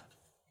while.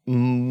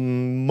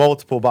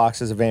 Multiple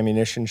boxes of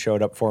ammunition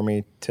showed up for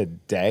me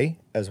today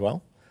as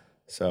well.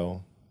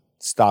 So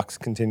stocks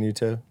continue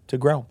to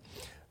grow.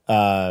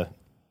 Jonathan,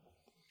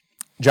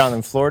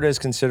 Florida is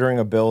considering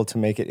a bill to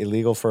make it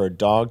illegal for a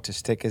dog to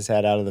stick his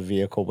head out of the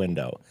vehicle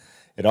window.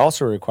 It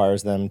also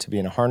requires them to be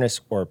in a harness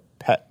or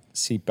pet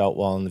seatbelt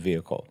while in the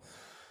vehicle.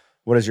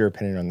 What is your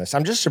opinion on this?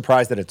 I'm just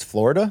surprised that it's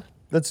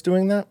that's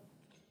doing that.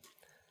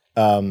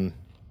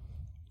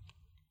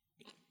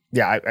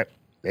 Yeah,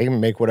 they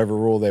can make whatever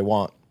rule they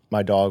want.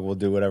 My dog will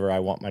do whatever I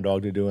want my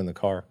dog to do in the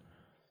car.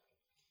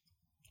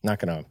 Not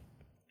going to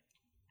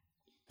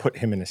put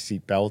him in a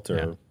seatbelt or...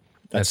 Yeah.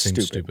 That's That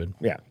seems stupid. stupid.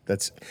 Yeah,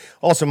 that's...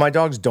 Also, my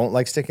dogs don't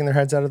like sticking their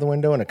heads out of the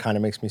window, and it kind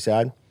of makes me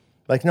sad.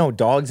 Like, no,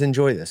 dogs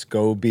enjoy this.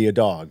 Go be a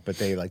dog. But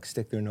they, like,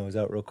 stick their nose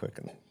out real quick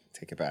and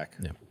take it back.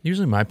 yeah.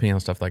 Usually my opinion on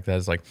stuff like that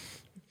is like,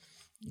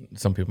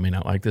 some people may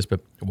not like this, but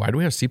why do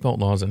we have seatbelt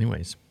laws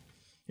anyways?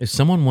 If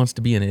someone wants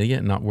to be an idiot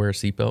and not wear a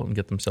seatbelt and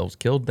get themselves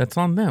killed, that's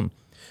on them.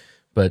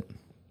 But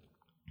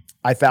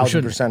I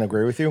 1,000%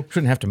 agree with you.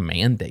 shouldn't have to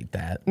mandate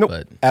that. Nope,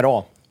 But at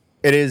all.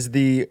 It is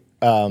the,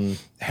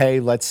 hey,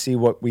 let's see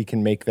what we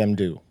can make them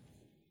do.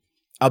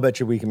 I'll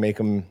bet you we can make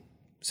them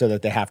so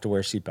that they have to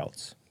wear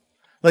seatbelts.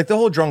 Like the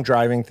whole drunk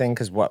driving thing,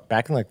 because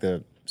back in like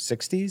the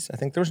 60s, I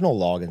think there was no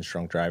law against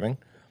drunk driving.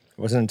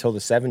 It wasn't until the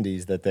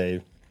 70s that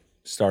they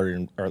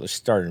started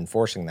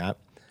enforcing that.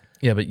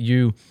 yeah, but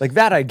you Like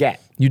that I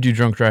get. do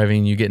drunk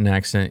driving, you get in an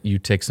accident, you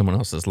take someone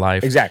else's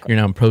life. Exactly.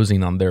 You're now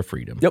imposing on their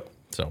freedom. Yep.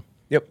 So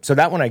Yep. So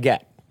that one I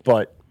get.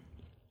 But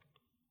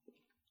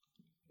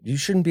you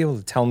shouldn't be able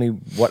to tell me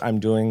what I'm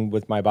doing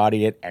with my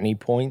body at any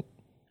point,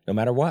 no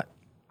matter what.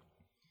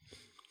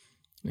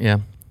 yeah,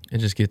 it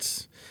just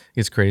gets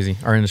crazy.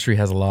 Our industry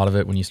has a lot of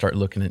it when you start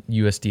looking at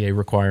USDA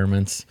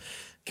requirements.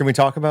 Can we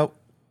talk about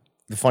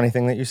the funny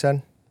thing that you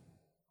said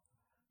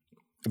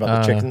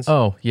about the chickens?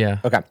 Oh, yeah.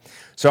 Okay.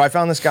 So I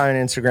found this guy on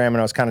Instagram and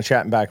I was kind of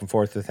chatting back and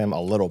forth with him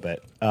a little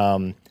bit.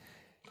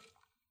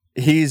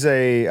 He's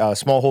a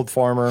smallhold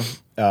farmer.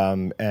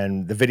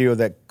 And the video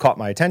that caught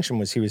my attention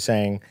was he was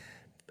saying,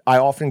 I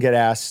often get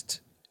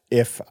asked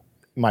if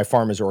my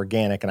farm is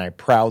organic and I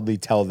proudly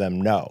tell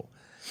them no.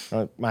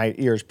 My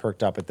ears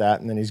perked up at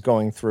that. And then he's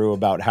going through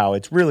about how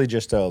it's really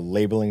just a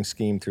labeling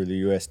scheme through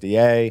the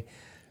USDA.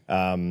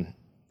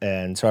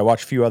 And so I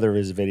watched a few other of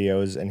his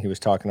videos, and he was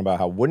talking about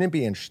how wouldn't it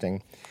be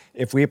interesting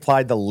if we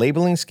applied the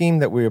labeling scheme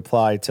that we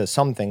apply to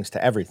some things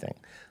to everything?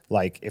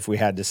 Like if we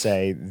had to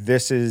say,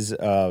 this is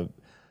a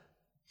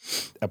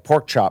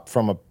pork chop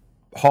from a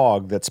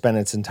hog that spent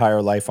its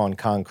entire life on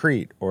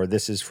concrete, or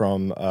this is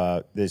from,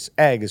 this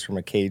egg is from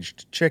a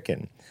caged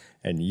chicken.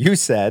 And you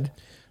said...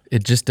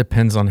 It just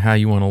depends on how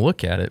you want to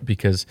look at it,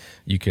 because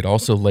you could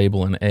also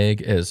label an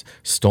egg as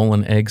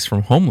stolen eggs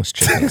from homeless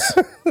chickens.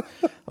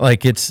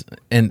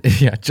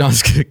 Yeah,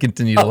 John's going to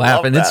continue to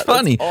laugh, and it's that.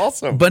 funny.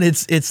 That's awesome. But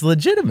it's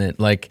legitimate.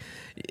 Like,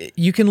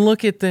 you can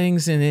look at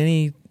things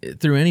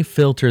through any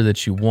filter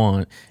that you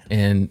want.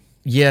 And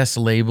yes,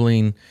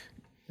 labeling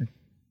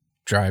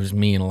drives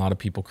me and a lot of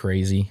people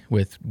crazy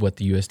with what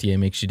the USDA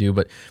makes you do,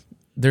 but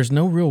there's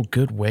no real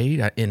good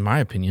way, in my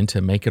opinion,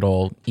 to make it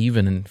all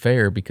even and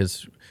fair,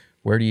 because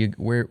where do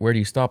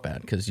you stop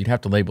at? Because you'd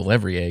have to label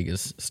every egg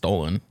as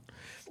stolen.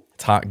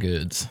 It's hot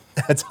goods.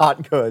 That's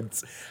hot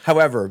goods.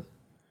 However,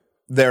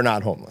 they're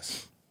not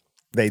homeless.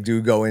 They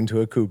do go into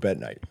a coop at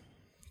night.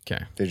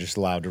 Okay. They're just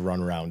allowed to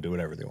run around, do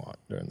whatever they want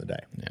during the day.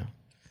 Yeah.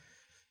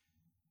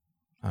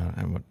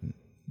 I'm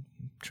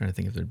trying to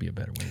think if there'd be a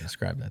better way to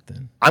describe that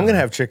then. I'm going to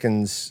have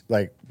chickens,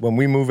 like, when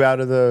we move out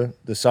of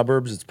the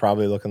suburbs, it's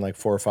probably looking like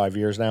 4 or 5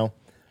 years now.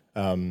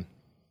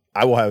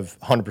 I will have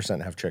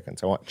 100% have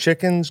chickens. I want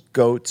chickens,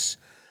 goats,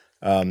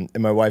 and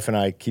my wife and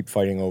I keep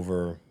fighting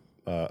over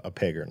a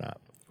pig or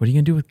not. What are you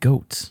going to do with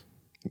goats?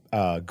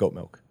 Goat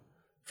milk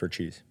for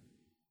cheese.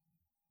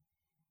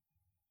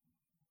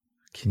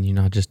 Can you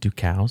not just do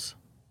cows?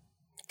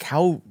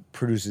 Cow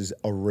produces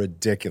a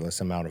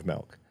ridiculous amount of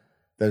milk.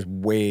 That's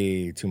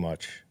way too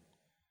much.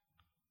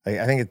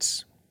 I think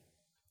it's,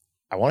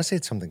 I want to say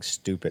it's something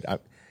stupid.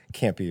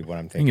 Can't be what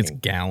I'm I thinking. think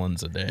it's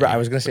gallons a day. Right, I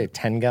was going to say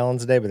 10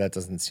 gallons a day, but that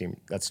doesn't seem,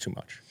 that's too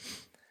much.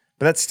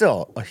 But that's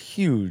still a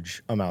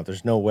huge amount.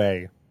 There's no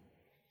way.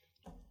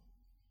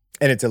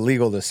 And it's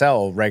illegal to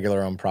sell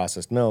regular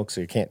unprocessed milk,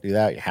 so you can't do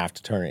that. You have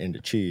to turn it into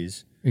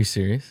cheese. Are you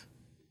serious?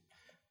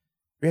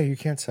 Yeah, you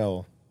can't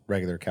sell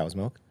regular cow's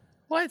milk.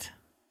 What?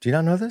 Do you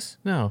not know this?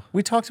 No.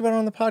 We talked about it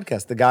on the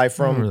podcast. The guy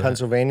from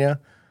Pennsylvania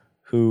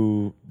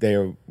who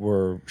they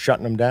were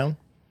shutting them down.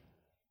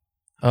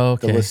 Oh,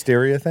 okay. The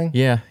listeria thing.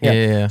 Yeah.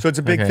 So it's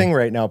a big Okay. thing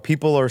right now.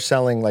 People are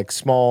selling, like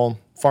small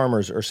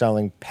farmers are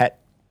selling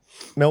pet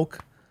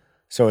milk.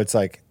 So it's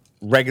like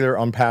regular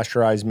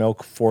unpasteurized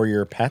milk for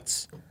your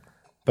pets.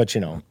 But,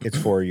 you know, it's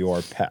for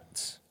your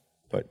pets.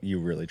 But you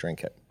really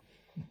drink it.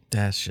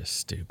 That's just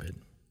stupid.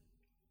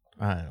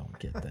 I don't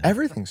get that.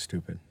 Everything's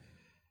stupid.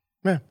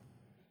 Yeah.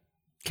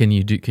 Can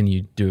you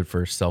do it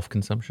for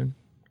self-consumption?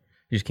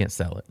 You just can't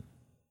sell it.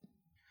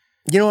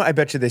 You know what? I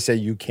bet you they say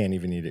you can't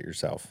even eat it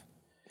yourself.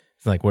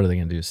 It's like, what are they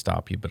going to do to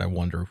stop you? But I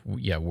wonder,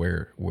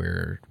 where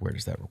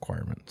does that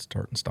requirement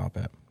start and stop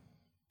at?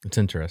 It's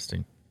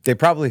interesting. They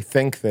probably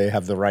think they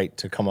have the right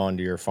to come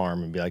onto your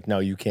farm and be like, no,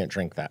 you can't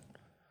drink that.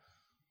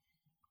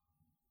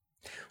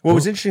 What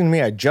was interesting to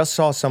me, I just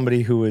saw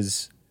somebody who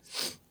was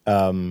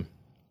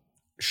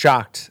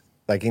shocked.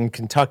 Like in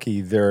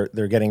Kentucky, they're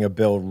getting a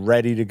bill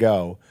ready to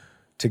go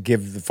to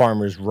give the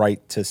farmers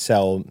right to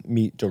sell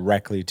meat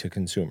directly to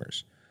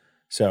consumers.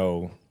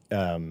 So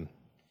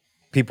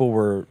people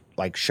were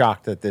like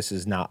shocked that this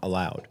is not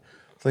allowed.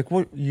 It's like,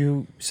 what,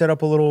 you set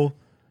up a little,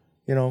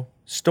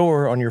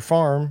 store on your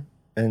farm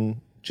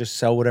and just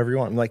sell whatever you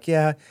want. I'm like,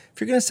 yeah,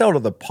 if you're going to sell to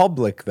the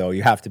public, though,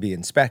 you have to be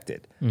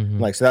inspected.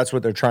 Like, so that's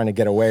what they're trying to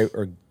get away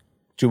or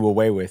do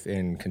away with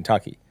in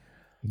Kentucky.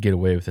 Get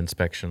away with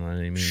inspection on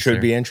any means. Should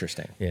be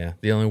interesting. Yeah.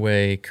 The only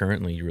way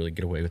currently you really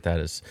get away with that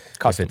is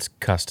Custom. if it's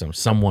custom.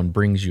 Someone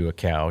brings you a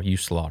cow, you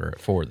slaughter it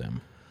for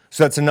them.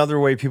 So that's another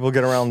way people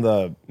get around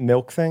the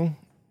milk thing.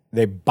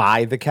 They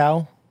buy the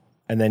cow,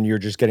 and then you're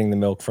just getting the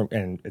milk from,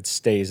 and it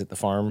stays at the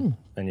farm,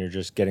 and you're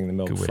just getting the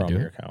milk Good way to from do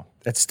your it. cow.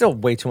 That's still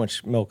way too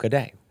much milk a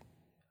day.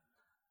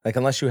 Like,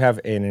 unless you have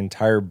an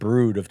entire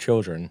brood of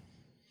children,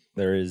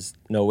 there is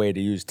no way to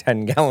use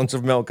 10 gallons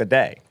of milk a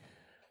day.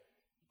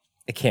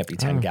 It can't be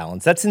 10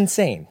 gallons. That's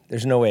insane.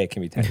 There's no way it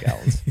can be 10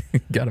 gallons.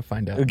 Got to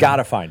find out. We got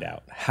to find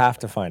out. Have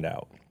to find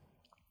out.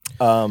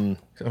 So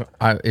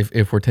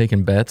if we're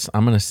taking bets,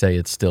 I'm going to say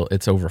it's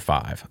over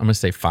 5. I'm going to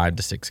say 5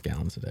 to 6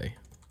 gallons a day.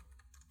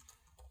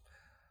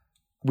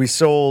 We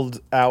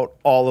sold out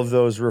all of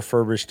those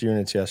refurbished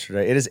units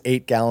yesterday. It is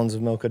 8 gallons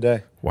of milk a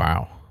day.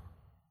 Wow.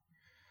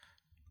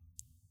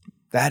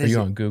 That Are is,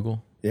 you on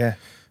Google? yeah.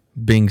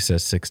 Bing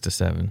says 6 to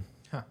 7.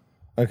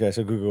 Okay,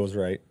 so Google was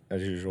right,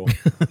 as usual.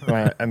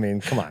 I mean,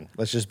 come on.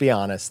 Let's just be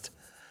honest.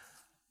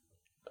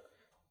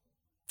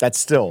 That's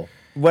still...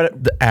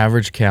 what? The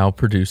average cow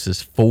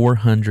produces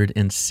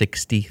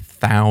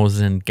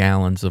 460,000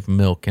 gallons of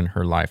milk in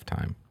her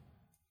lifetime.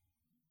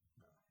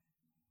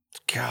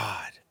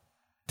 God.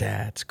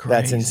 That's crazy.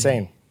 That's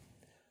insane.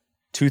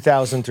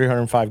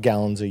 2,305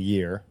 gallons a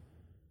year.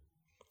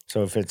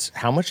 So if it's...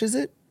 how much is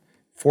it?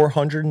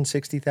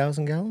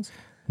 460,000 gallons?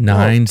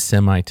 9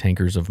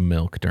 semi-tankers of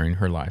milk during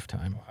her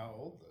lifetime.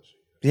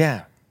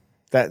 Yeah.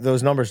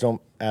 Those numbers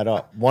don't add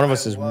up. One of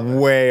us is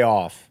way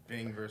off.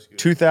 Bing versus Google.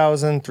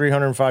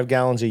 2,305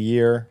 gallons a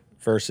year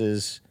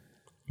versus...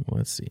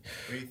 Let's see.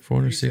 He said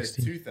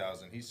 460.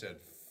 2,000. He said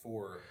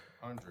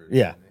 400.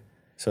 Yeah.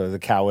 So the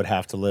cow would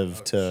have to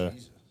live to...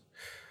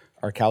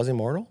 Are cows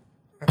immortal?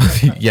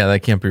 Yeah,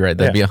 that can't be right.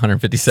 That'd be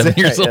 157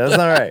 years Yeah, old. that's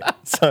not right.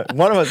 So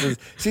one of us is...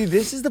 See,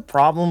 this is the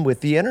problem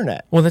with the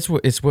internet. Well,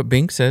 it's what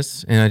Bing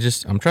says, and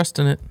I'm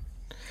trusting it.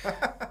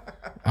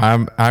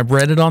 I've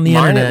read it on the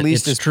Mine internet. at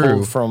least it's is true.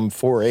 pulled from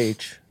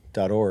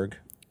 4h.org.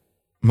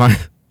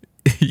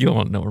 You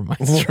don't know where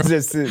mine's from.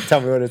 Just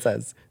tell me what it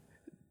says.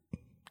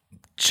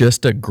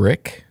 Just a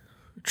Grick.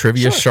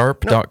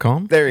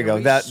 TriviaSharp.com. There you go.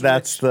 we That's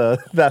the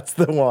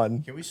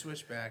one. Can we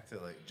switch back to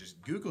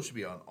just Google should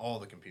be on all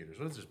the computers?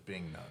 What is this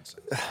Bing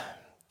nonsense?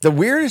 The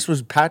weirdest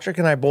was Patrick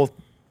and I both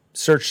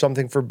searched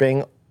something for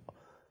Bing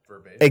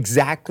Verbatim.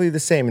 exactly the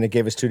same, and it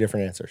gave us 2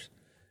 different answers.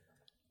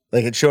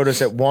 Like, it showed us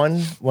that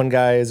one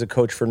guy is a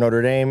coach for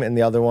Notre Dame, and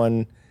the other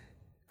one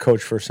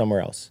coach for somewhere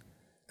else.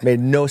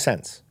 Made no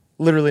sense.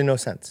 Literally no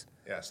sense.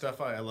 Yeah, stuff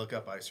I look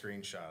up, I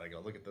screenshot. I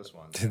go, look at this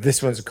one.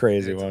 This one's a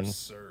crazy it's one.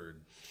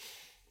 Absurd.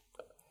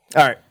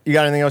 All right. You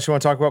got anything else you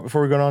want to talk about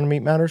before we go on to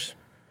Meat Matters?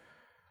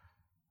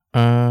 We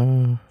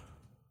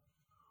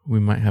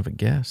might have a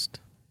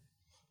guest.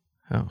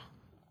 Oh.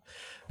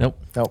 Nope.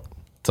 Nope.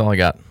 That's all I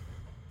got.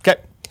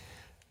 Okay.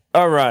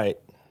 All right.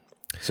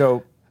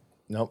 So,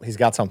 nope, he's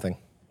got something.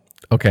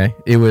 Okay.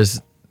 It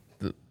was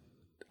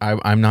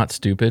I'm not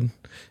stupid.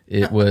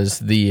 It was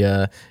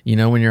the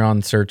when you're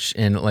on search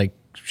and it like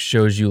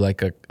shows you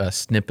like a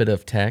snippet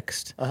of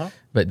text,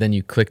 but then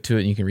you click to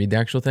it and you can read the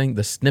actual thing.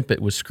 The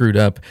snippet was screwed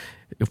up.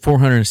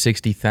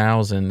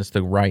 460,000 is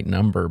the right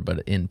number, but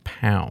in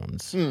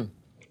pounds,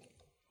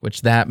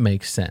 which that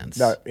makes sense.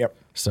 Yep.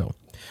 So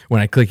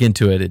when I click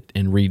into it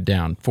and read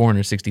down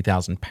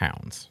 460,000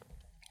 pounds.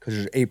 Because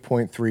there's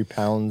 8.3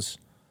 pounds.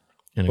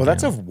 In a Well,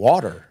 that's gallon. of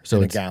water So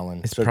in a it's-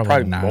 gallon. It's So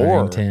probably 9,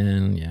 more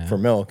 10, yeah. for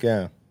milk,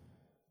 yeah.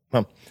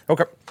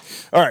 Okay.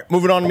 All right,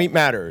 moving on to Meat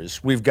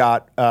Matters. We've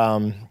got,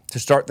 to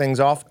start things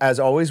off, as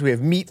always, we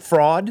have meat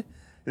fraud.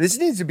 This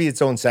needs to be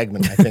its own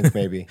segment, I think,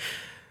 maybe.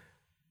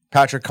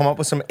 Patrick, come up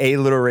with some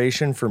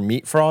alliteration for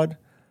meat fraud.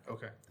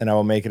 Okay. And I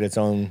will make it its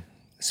own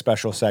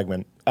special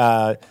segment.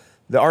 The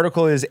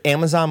article is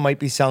Amazon might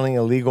be selling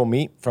illegal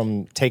meat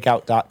from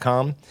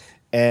takeout.com,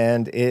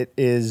 and it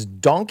is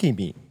donkey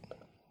meat.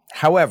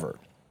 However,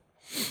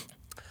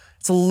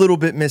 it's a little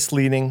bit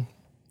misleading.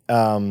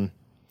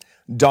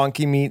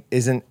 Donkey meat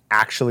isn't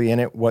actually in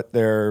it. What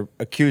they're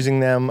accusing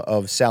them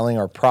of selling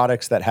are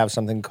products that have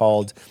something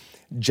called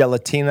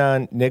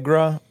gelatina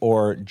nigra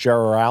or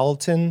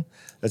gelatin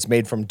that's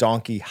made from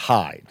donkey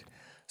hide.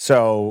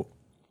 So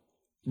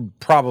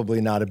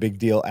probably not a big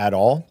deal at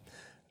all.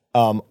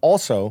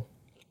 Also,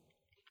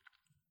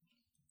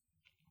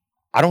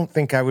 I don't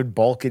think I would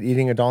balk at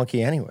eating a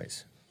donkey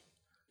anyways.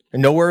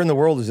 And nowhere in the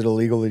world is it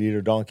illegal to eat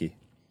a donkey,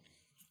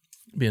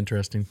 Be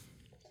interesting.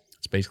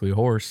 It's basically a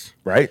horse.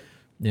 right?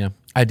 Yeah.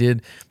 I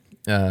did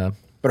But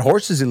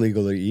horse is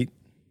illegal to eat.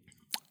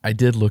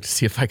 look to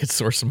see if I could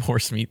source some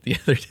horse meat the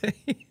other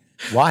day.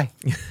 Why?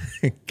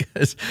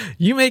 Because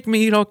you make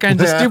me eat all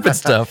kinds of stupid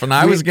stuff, and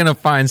I was going to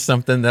find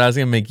something that I was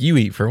going to make you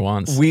eat for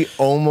once. We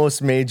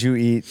almost made you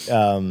eat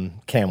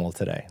camel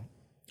today.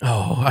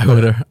 Oh, I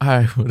would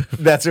have.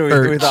 That's what we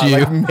Hurt thought. you.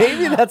 Like,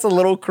 maybe that's a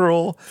little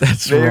cruel.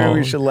 That's maybe wrong.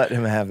 we should let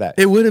him have that.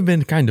 It would have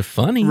been kind of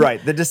funny.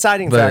 Right. The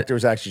deciding But- factor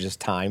was actually just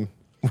time.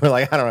 We're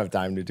like, I don't have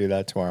time to do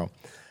that tomorrow.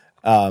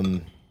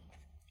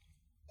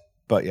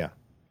 But yeah,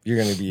 you're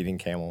going to be eating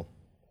camel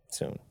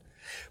soon.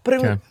 But I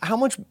mean, Okay. how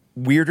much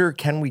weirder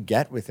can we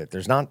get with it?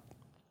 There's not.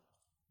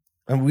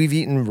 And we've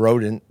eaten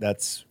rodent.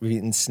 We've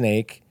eaten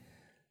snake.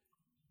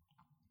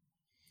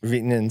 We've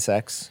eaten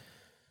insects.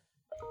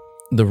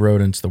 The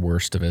rodent's the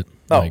worst of it.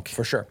 Oh,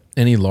 for sure.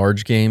 Any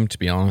large game, to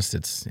be honest,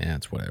 it's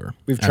whatever.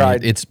 We've I mean,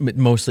 tried- it's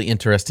mostly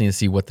interesting to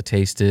see what the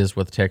taste is,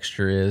 what the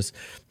texture is.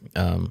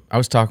 I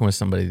was talking with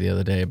somebody the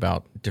other day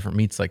about different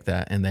meats like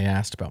that, and they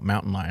asked about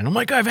mountain lion. I'm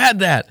like, I've had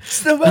that,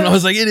 the and I best.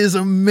 was like, it is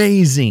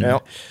amazing.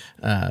 Yep.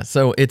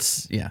 So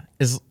it's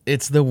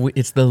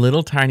the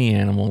little tiny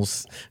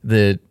animals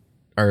that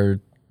are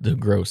the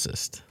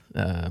grossest.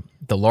 The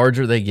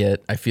larger they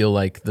get, I feel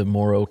like the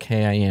more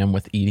okay I am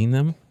with eating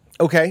them.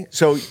 Okay,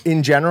 so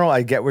in general,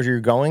 I get where you're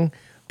going,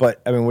 but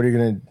I mean, what are you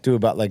going to do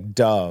about like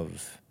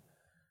dove?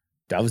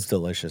 Dove's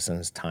delicious and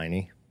it's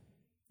tiny.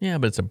 Yeah,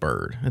 but it's a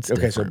bird. It's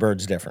Okay, so different.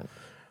 bird's different.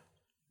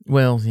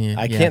 Well, yeah.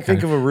 I can't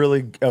think of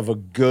a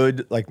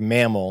good like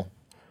mammal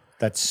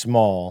that's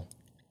small.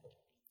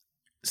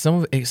 Some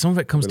of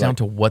it comes down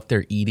to what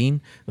they're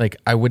eating. Like,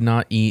 I would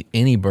not eat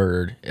any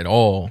bird at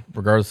all,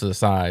 regardless of the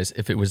size,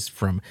 if it was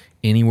from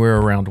anywhere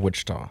around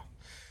Wichita.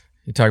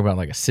 You talk about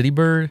like a city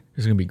bird,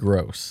 it's gonna be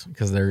gross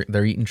because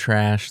they're eating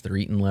trash, they're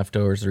eating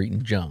leftovers, they're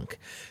eating junk.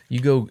 You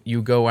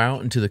go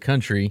out into the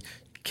country,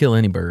 kill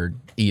any bird,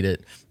 eat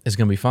it, it's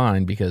gonna be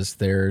fine because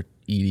they're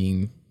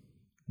eating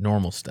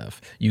normal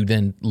stuff. You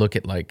then look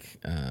at like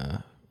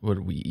what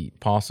do we eat?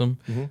 Possum.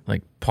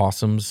 Like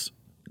possums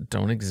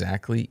don't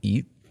exactly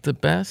eat the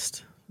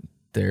best.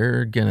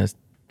 They're gonna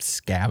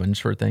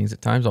scavenge for things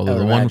at times. Although I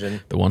would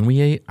imagine. the one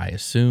we ate, I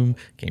assume,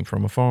 came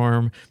from a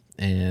farm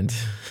and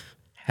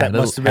had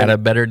must have had been- a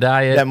better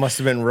diet. That must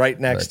have been right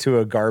next to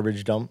a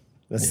garbage dump.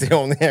 That's the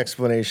only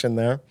explanation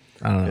there.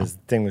 I don't know. This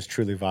thing was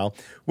truly vile.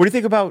 What do you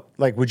think about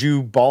like? Would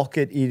you balk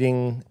at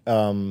eating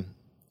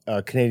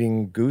a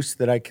Canadian goose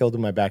that I killed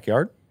in my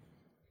backyard?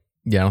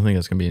 Yeah, I don't think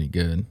that's gonna be any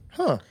good.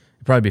 Huh?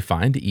 It'd probably be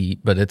fine to eat,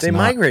 but it's They not.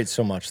 migrate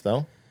so much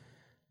though.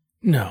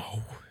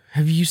 No.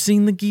 Have you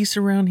seen the geese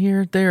around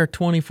here? They are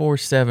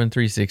 24/7,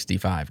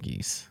 365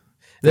 geese.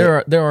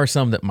 There are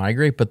some that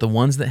migrate, but the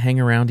ones that hang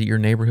around at your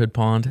neighborhood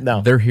pond,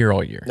 No. they're here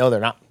all year. No, they're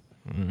not.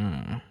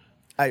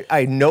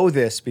 I know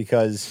this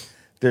because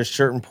there's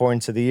certain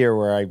points of the year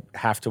where I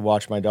have to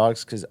watch my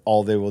dogs because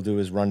all they will do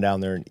is run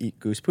down there and eat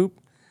goose poop.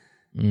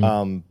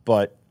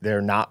 But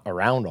they're not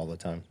around all the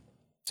time.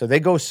 So they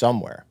go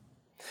somewhere.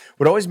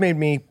 What always made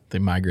me They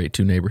migrate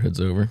 2 neighborhoods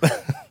over.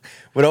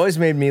 What always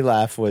made me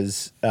laugh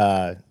was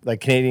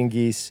like Canadian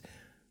geese.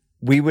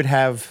 We would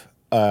have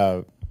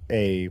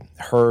a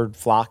herd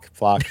flock.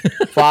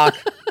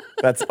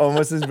 That's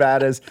almost as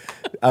bad as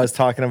I was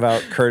talking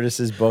about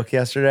Curtis's book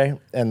yesterday,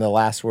 and the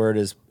last word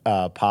is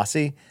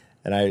posse,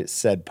 and I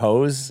said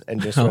pose,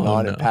 and just went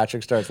on, and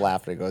Patrick starts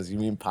laughing. He goes, "You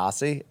mean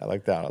posse?" I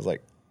like that. I was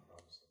like,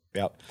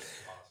 "Yep."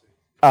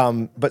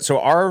 But so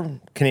our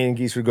Canadian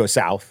geese would go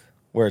south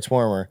where it's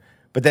warmer,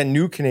 but then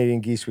new Canadian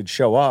geese would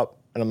show up,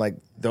 and I'm like,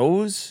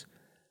 those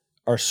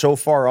are so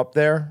far up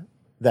there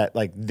that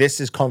like this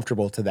is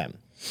comfortable to them.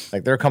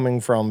 Like they're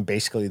coming from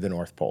basically the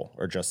North Pole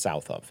or just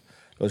south of.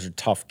 Those are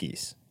tough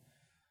geese.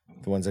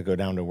 The ones that go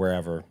down to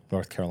wherever,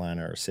 North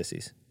Carolina or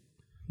sissies.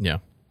 Yeah.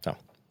 So,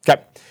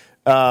 okay.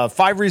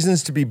 5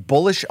 reasons to be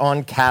bullish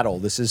on cattle.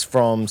 This is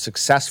from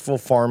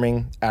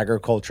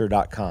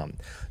successfulfarmingagriculture.com.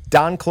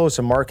 Don Close,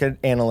 a market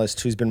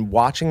analyst who's been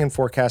watching and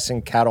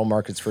forecasting cattle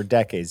markets for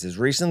decades, has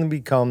recently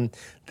become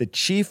the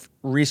chief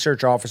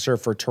research officer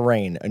for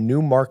Terrain, a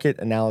new market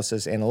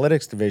analysis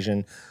analytics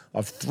division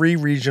of 3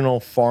 regional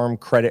farm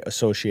credit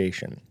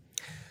association.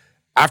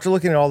 After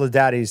looking at all the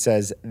data, he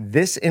says,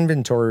 this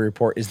inventory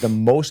report is the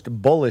most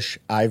bullish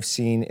I've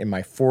seen in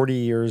my 40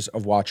 years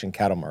of watching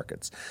cattle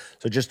markets.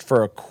 So just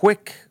for a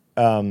quick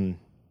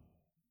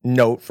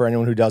note for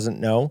anyone who doesn't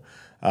know,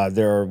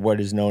 there are what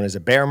is known as a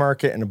bear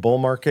market and a bull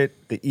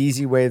market. The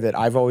easy way that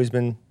I've always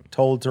been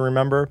told to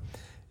remember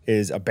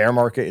is a bear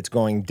market, it's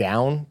going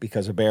down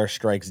because a bear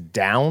strikes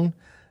down,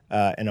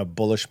 and a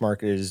bullish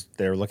market is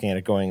they're looking at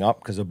it going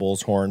up because a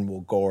bull's horn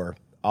will gore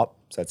up.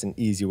 So that's an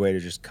easy way to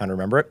just kind of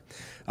remember it.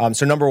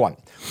 So number 1,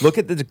 look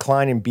at the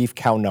decline in beef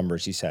cow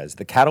numbers, he says.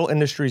 The cattle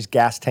industry's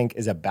gas tank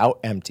is about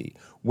empty.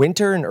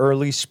 Winter and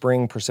early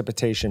spring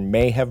precipitation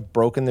may have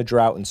broken the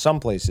drought in some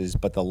places,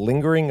 but the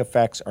lingering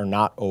effects are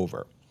not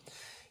over.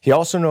 He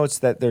also notes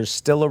that there's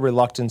still a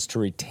reluctance to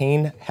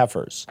retain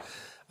heifers.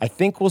 I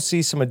think we'll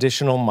see some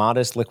additional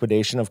modest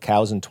liquidation of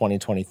cows in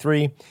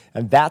 2023,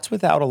 and that's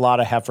without a lot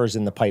of heifers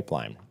in the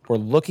pipeline. We're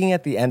looking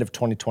at the end of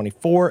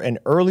 2024 and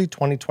early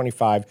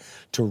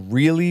 2025 to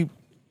really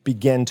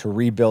begin to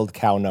rebuild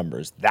cow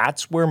numbers.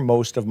 That's where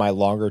most of my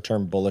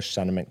longer-term bullish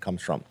sentiment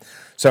comes from.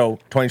 So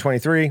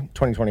 2023,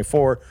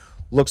 2024,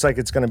 looks like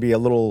it's going to be a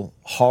little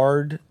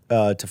hard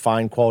to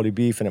find quality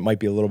beef, and it might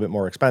be a little bit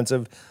more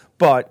expensive,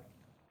 but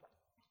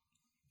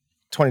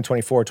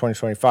 2024,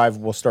 2025,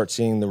 we'll start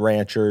seeing the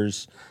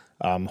ranchers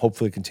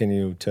hopefully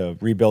continue to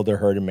rebuild their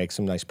herd and make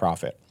some nice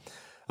profit.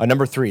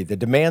 Number 3, the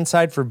demand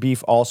side for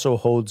beef also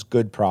holds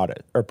good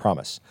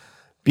promise.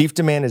 Beef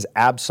demand is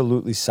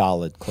absolutely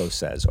solid, Close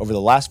says. Over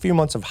the last few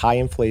months of high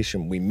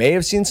inflation, we may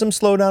have seen some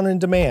slowdown in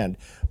demand,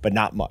 but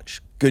not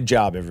much. Good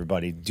job,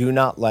 everybody. Do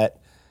not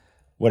let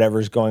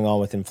whatever's going on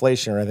with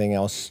inflation or anything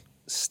else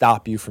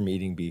stop you from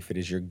eating beef. It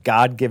is your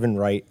God-given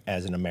right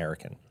as an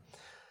American.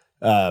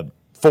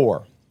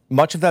 4,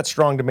 much of that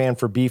strong demand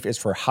for beef is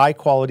for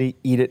high-quality,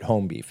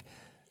 eat-at-home beef.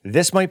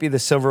 This might be the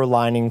silver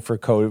lining for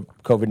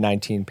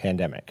COVID-19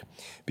 pandemic.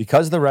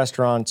 Because the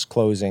restaurants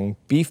closing,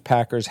 beef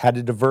packers had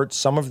to divert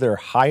some of their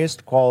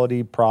highest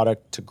quality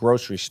product to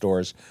grocery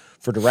stores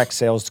for direct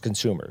sales to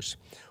consumers.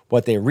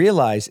 What they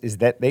realized is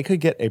that they could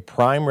get a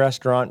prime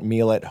restaurant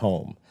meal at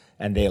home,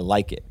 and they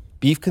like it.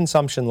 Beef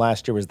consumption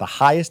last year was the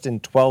highest in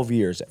 12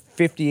 years at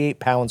 58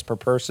 pounds per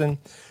person,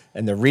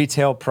 and the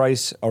retail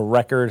price a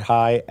record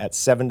high at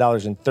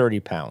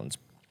 $7.30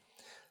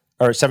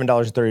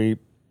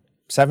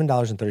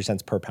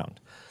 per pound.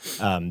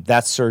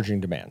 That's surging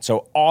demand.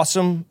 So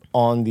awesome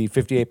on the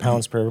 58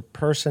 pounds per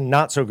person,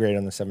 not so great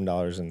on the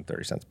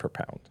 $7.30 per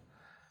pound.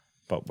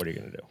 But what are you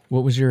going to do?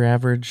 What was your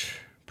average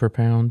per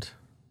pound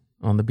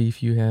on the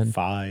beef you had?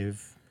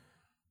 5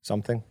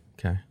 something.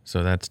 Okay,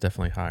 so that's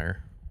definitely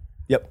higher.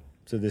 Yep.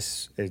 So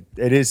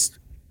it is,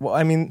 well,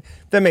 I mean,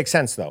 that makes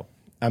sense though.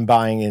 I'm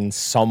buying in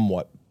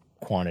somewhat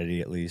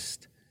quantity at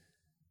least.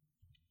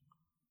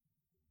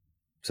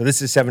 So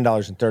this is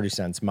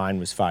 $7.30. Mine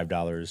was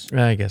 $5.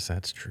 I guess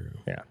that's true.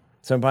 Yeah.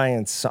 So I'm buying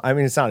in, I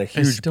mean, it's not a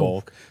huge still,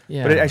 bulk,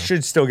 yeah, but I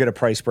should still get a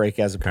price break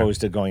as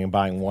opposed to going and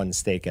buying one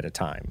steak at a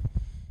time.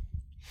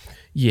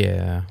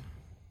 Yeah.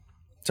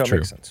 So it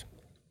makes sense.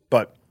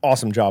 But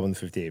awesome job on the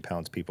 58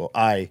 pounds, people.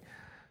 I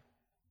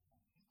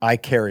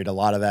carried a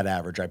lot of that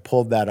average. I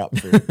pulled that up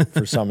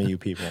for some of you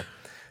people.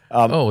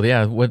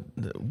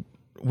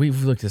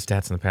 We've looked at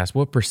stats in the past.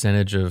 What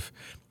percentage of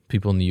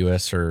people in the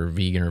U.S. are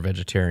vegan or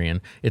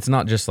vegetarian? It's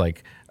not just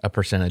like a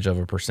percentage of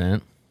a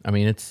percent. I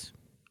mean,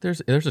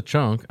 there's a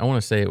chunk. I want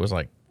to say it was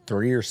like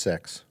 3 or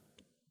 6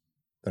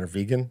 that are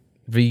vegan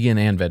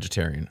and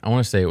vegetarian. I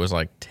want to say it was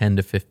like 10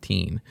 to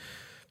 15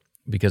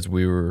 because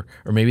or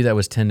maybe that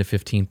was 10 to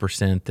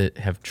 15% that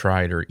have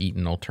tried or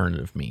eaten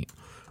alternative meat.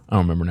 I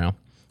don't remember now,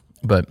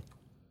 but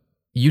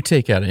you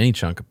take out any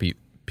chunk of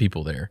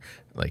people there,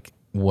 like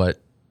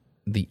what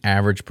the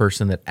average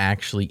person that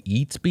actually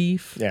eats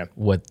beef,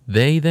 what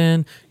they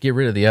then get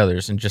rid of the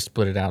others and just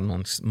split it out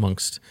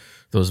amongst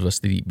those of us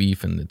that eat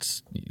beef,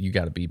 and you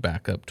got to be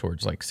back up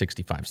towards like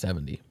 65,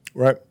 70.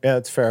 Right. Yeah,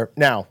 that's fair.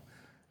 Now,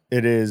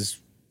 it is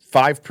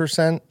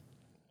 5%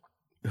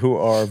 who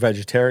are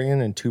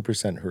vegetarian and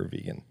 2% who are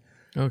vegan.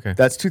 Okay.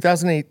 That's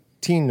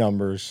 2018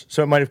 numbers,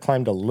 so it might have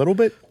climbed a little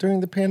bit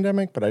during the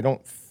pandemic, but I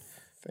don't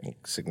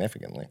think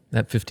significantly.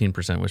 That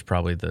 15% was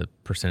probably the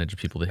percentage of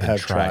people that had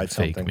tried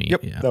fake something. meat.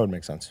 Yep, yeah. That would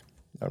make sense.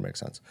 All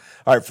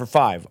right, for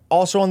 5.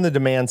 Also on the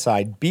demand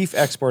side, beef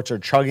exports are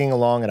chugging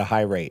along at a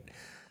high rate.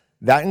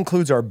 That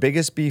includes our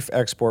biggest beef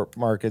export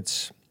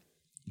markets,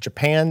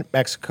 Japan,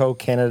 Mexico,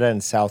 Canada,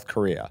 and South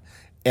Korea.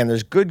 And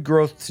there's good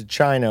growth to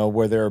China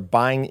where they're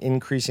buying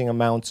increasing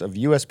amounts of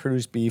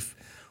U.S.-produced beef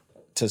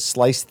to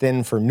slice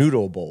thin for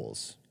noodle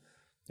bowls.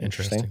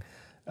 Interesting.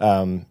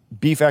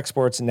 Beef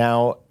exports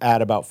now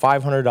add about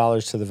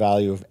 $500 to the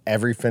value of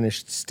every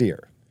finished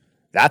steer.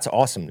 That's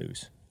awesome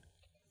news.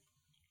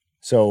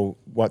 So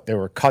what, there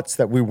were cuts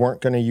that we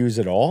weren't going to use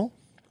at all?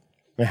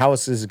 I mean, how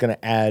is this going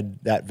to add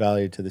that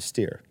value to the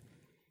steer?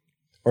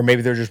 Or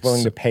maybe they're just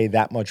willing to pay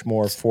that much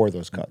more for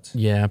those cuts.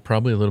 Yeah,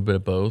 probably a little bit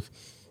of both.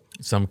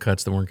 Some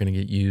cuts that weren't going to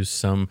get used,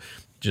 some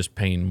just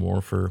paying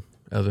more for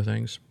other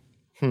things.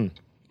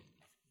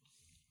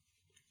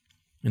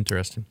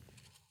 Interesting.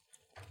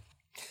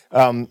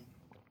 But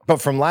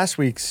from last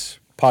week's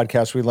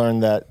podcast, we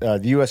learned that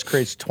the U.S.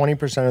 creates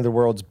 20% of the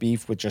world's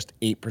beef with just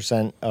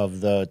 8% of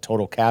the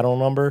total cattle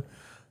number.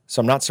 So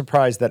I'm not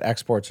surprised that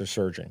exports are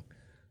surging.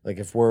 Like,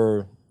 if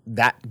we're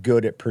that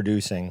good at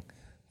producing,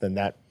 then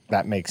that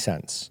makes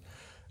sense.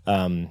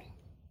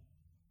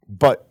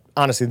 But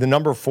honestly, the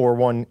number 4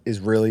 one is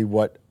really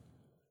what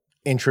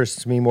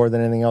interests me more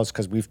than anything else,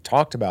 because we've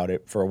talked about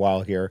it for a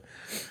while here.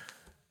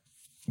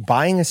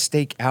 Buying a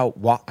steak out,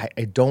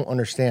 I don't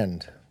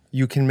understand.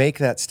 You can make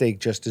that steak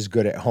just as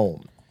good at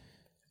home.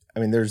 I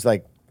mean, there's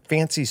like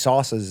fancy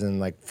sauces and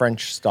like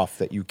French stuff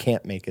that you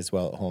can't make as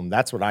well at home.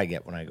 That's what I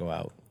get when I go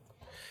out.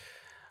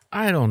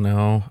 I don't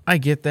know. I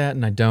get that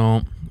and I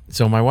don't.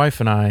 So my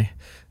wife and I,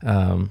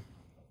 a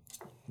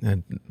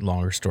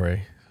longer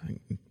story,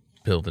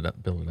 build it up,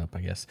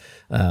 I guess.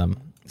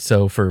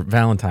 So for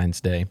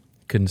Valentine's Day,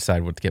 couldn't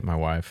decide what to get my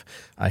wife.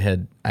 I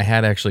had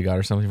actually got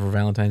her something for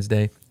Valentine's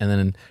Day, and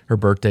then her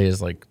birthday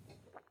is like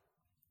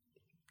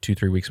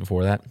 2-3 weeks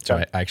before that. So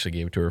I actually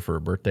gave it to her for her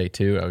birthday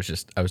too. I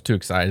was too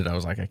excited. I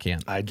was like, I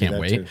can't wait.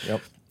 Too.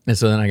 Yep. And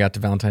so then I got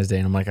to Valentine's Day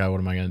and I'm like, oh, what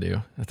am I going to do?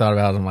 I thought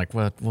about it. I'm like,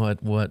 what?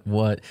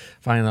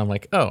 Finally, I'm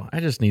like, oh, I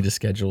just need to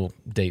schedule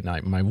date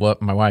night. My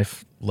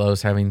wife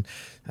loves having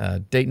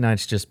date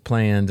nights just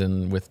planned,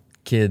 and with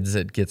kids,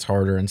 it gets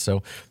harder. And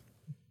so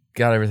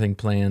got everything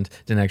planned.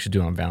 Didn't actually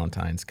do it on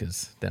Valentine's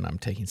because then I'm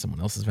taking someone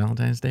else's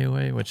Valentine's Day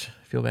away, which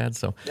I feel bad.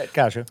 So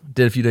Gotcha.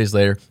 Did a few days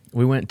later.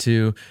 We went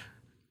to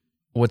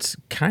what's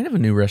kind of a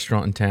new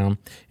restaurant in town.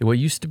 What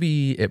used to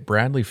be at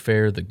Bradley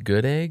Fair, the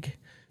Good Egg.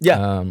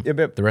 Yeah.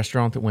 The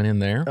restaurant that went in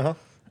there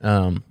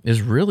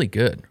is really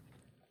good.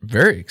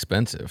 Very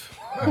expensive,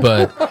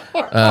 but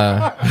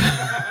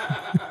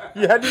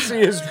You had to see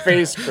his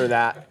face for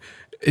that.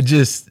 it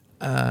just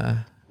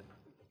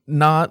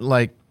not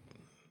an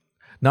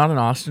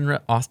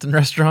Austin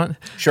restaurant.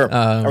 Sure.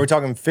 Are we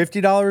talking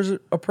 $50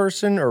 a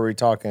person, or are we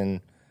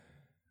talking?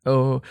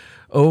 Oh,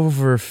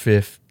 over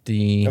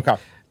 50. Okay.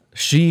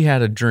 She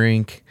had a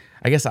drink.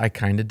 I guess I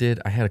kind of did.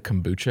 I had a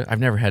kombucha. I've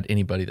never had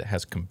anybody that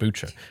has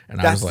kombucha. And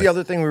I That's was like, the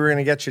other thing we were going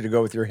to get you to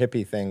go with your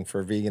hippie thing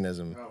for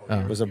veganism.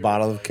 Was a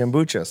bottle of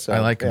kombucha. So I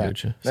like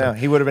kombucha, Yeah, so-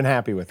 he would have been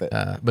happy with it.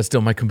 but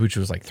still, my kombucha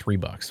was like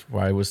 $3.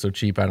 Why it was so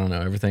cheap, I don't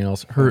know. Everything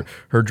else, her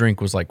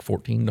drink was like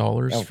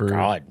 $14 for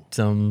God.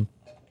 some,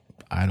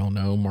 I don't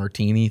know,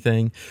 martini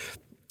thing.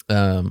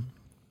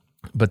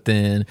 But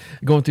then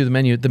going through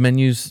the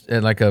menus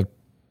at like a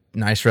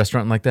nice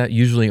restaurant like that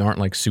usually aren't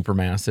like super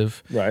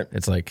massive. Right.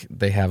 It's like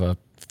they have a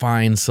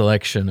fine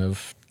selection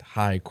of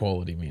high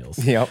quality meals.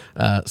 Yep.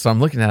 So I'm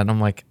looking at it and I'm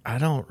like, I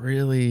don't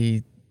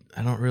really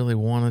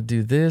want to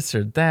do this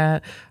or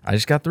that. I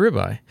just got the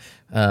ribeye.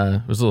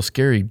 It was a little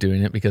scary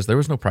doing it because there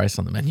was no price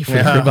on the menu for the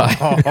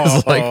ribeye. It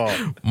was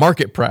like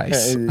market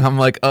price. I'm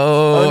like,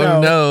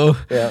 oh no.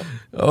 Yeah.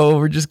 Oh,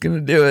 we're just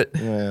gonna do it.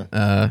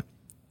 Yeah.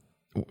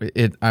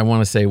 I want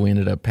to say we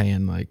ended up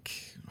paying like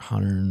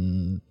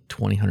 $130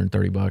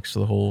 for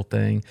the whole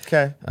thing.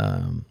 Okay.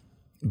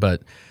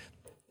 But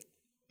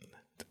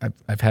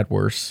I've had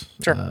worse.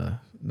 Sure. A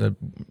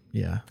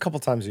couple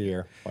times a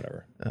year,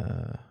 whatever.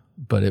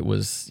 But it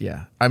was,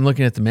 I'm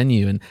looking at the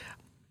menu, and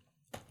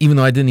even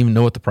though I didn't even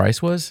know what the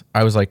price was,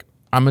 I was like,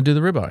 I'm gonna do the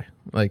ribeye.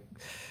 Like,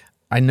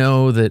 I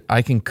know that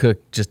I can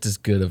cook just as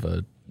good of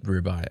a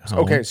ribeye at home.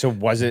 Okay, so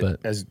was it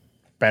as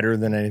better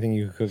than anything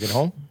you could cook at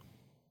home?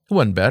 It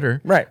wasn't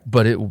better, Right.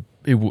 But it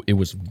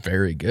was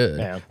very good.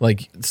 Yeah.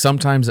 Like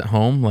sometimes at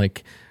home,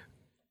 like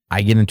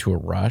I get into a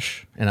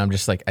rush, and I'm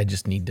just like, I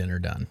just need dinner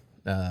done.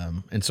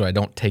 And so I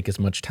don't take as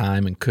much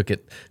time and cook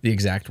it the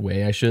exact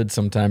way I should.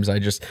 Sometimes I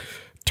just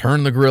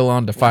turn the grill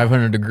on to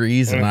 500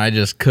 degrees and I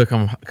just cook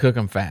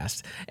them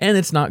fast. And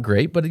it's not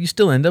great, but you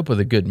still end up with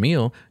a good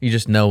meal. You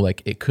just know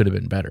like it could have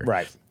been better.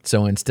 Right.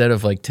 So instead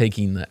of like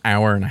taking the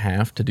hour and a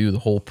half to do the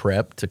whole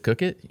prep to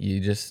cook it, you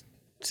just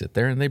sit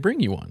there and they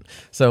bring you one.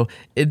 So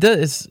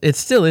it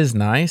still is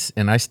nice.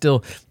 And I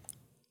still,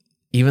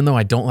 even though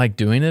I don't like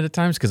doing it at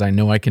times because I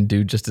know I can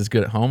do just as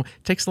good at home,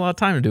 it takes a lot of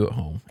time to do at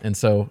home. And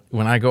so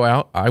when I go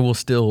out, I will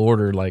still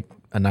order like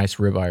a nice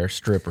ribeye or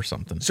strip or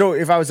something. So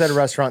if I was at a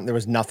restaurant and there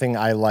was nothing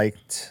I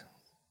liked,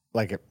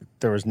 like if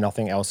there was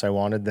nothing else I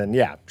wanted, then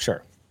yeah,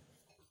 sure.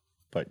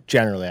 But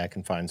generally I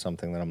can find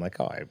something that I'm like,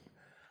 oh, I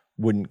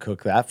wouldn't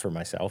cook that for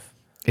myself.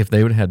 If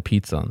they would have had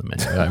pizza on the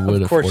menu, I would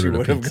have Of course ordered you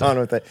would a have pizza. gone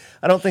with it.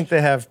 I don't think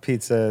they have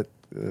pizza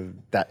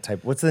that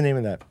type. What's the name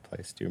of that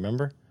place? Do you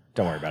remember?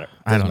 Don't worry about it.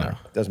 I don't matter. know.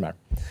 Doesn't matter.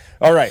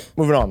 All right,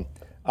 moving on.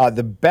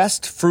 The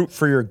best fruit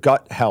for your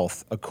gut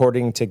health,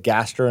 according to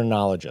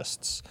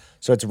gastroenterologists.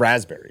 So it's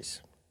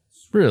raspberries,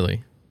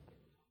 Really?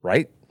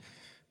 right?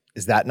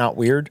 Is that not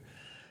weird?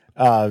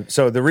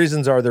 So the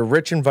reasons are they're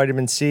rich in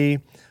vitamin C,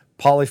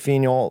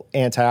 polyphenol,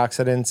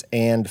 antioxidants,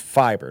 and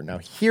fiber. Now,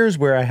 here's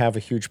where I have a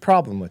huge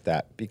problem with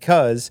that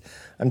because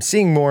I'm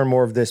seeing more and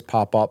more of this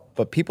pop up,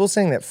 but people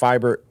saying that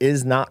fiber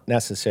is not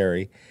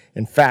necessary.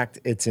 In fact,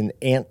 it's an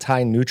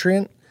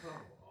anti-nutrient.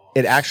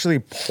 It actually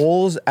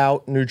pulls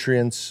out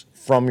nutrients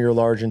from your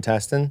large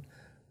intestine.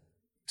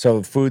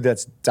 So food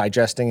that's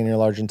digesting in your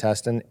large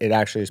intestine, it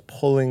actually is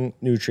pulling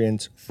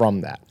nutrients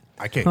from that.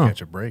 I can't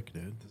catch a break,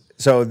 dude.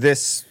 So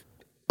this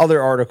other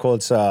article,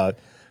 it's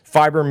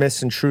Fiber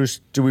Myths and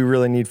Truths, Do We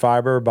Really Need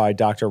Fiber by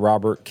Dr.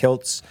 Robert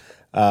Kiltz.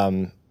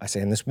 I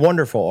say in this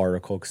wonderful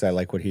article, because I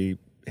like what I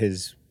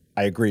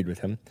agreed with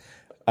him.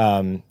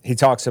 He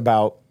talks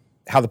about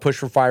how the push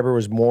for fiber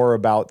was more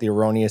about the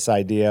erroneous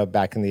idea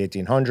back in the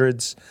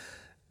 1800s.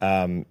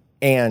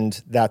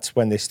 And that's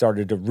when they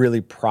started to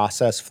really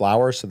process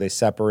flour. So they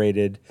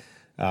separated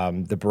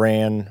the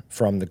bran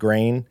from the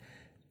grain.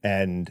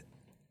 And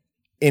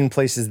in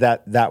places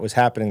that was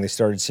happening, they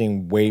started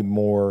seeing way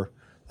more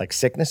like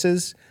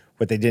sicknesses.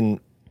 What they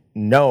didn't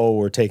know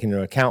or take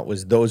into account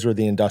was those were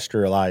the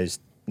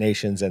industrialized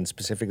nations and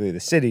specifically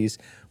the cities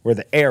where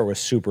the air was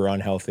super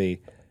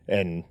unhealthy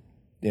and,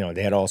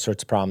 they had all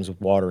sorts of problems with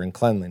water and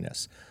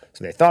cleanliness.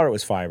 So they thought it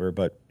was fiber,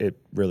 but it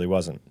really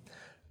wasn't.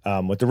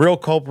 What the real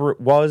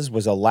culprit was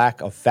a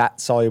lack of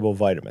fat-soluble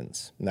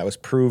vitamins, and that was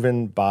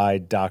proven by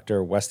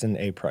Dr. Weston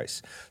A.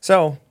 Price.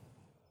 So,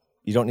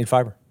 you don't need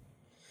fiber.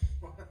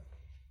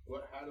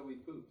 How do we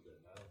poop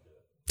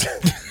then?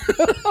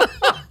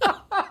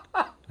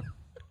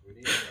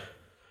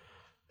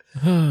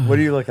 What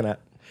are you looking at?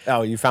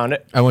 Oh, you found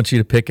it? I want you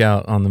to pick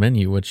out on the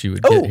menu what you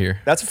would get here.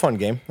 That's a fun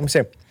game. Let me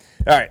see.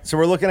 All right, so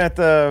we're looking at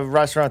the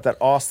restaurant that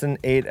Austin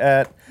ate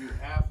at. You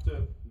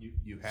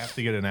have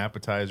to get an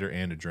appetizer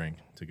and a drink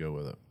to go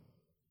with it.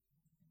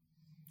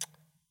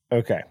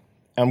 Okay.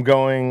 I'm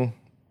going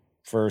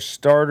for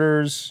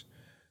starters,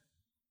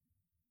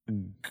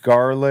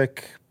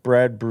 garlic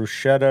bread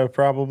bruschetta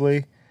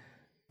probably.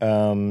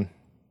 And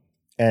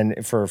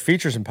for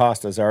features and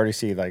pastas, I already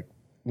see like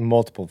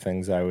multiple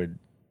things I would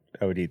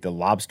eat. The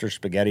lobster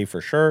spaghetti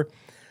for sure.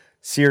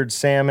 Seared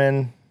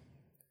salmon.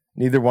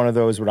 Neither one of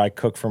those would I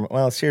cook from.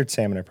 Well, seared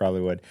salmon I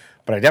probably would.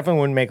 But I definitely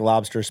wouldn't make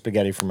lobster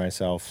spaghetti for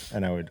myself.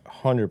 And I would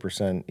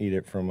 100% eat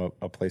it from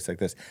a place like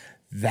this.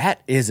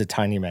 That is a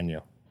tiny menu.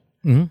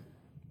 Mm-hmm.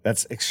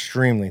 That's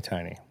extremely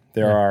tiny.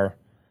 There are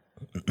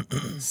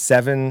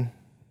 7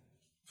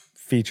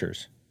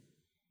 features.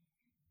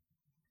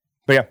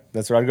 But yeah,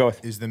 that's what I'd go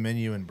with. Is the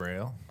menu in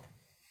Braille?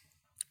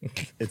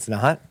 It's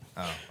not.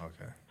 Oh,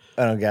 okay.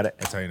 I don't get it.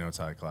 That's how you know it's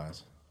high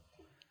class.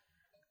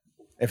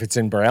 If it's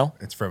in Braille?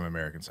 It's from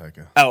American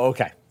Psycho. Oh,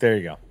 okay. There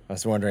you go. I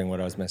was wondering what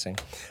I was missing.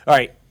 All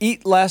right.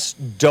 Eat less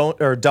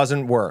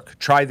doesn't work.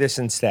 Try this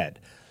instead.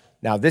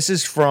 Now, this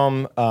is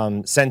from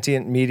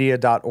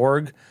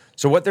sentientmedia.org.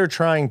 So what they're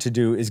trying to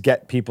do is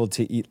get people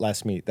to eat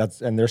less meat.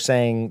 And they're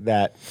saying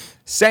that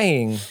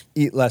saying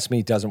eat less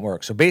meat doesn't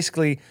work. So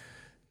basically,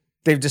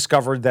 they've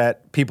discovered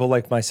that people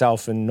like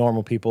myself and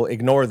normal people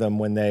ignore them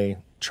when they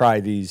try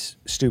these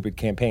stupid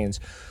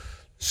campaigns.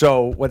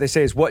 So what they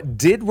say is what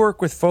did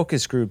work with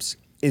focus groups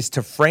is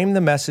to frame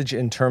the message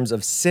in terms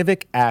of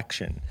civic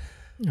action.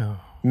 Oh.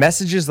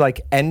 Messages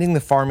like ending the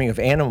farming of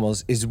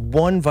animals is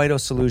one vital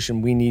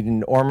solution we need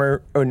in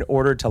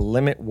order to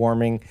limit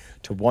warming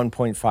to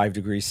 1.5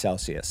 degrees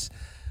Celsius.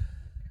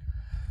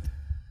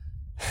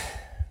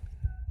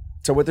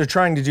 So what they're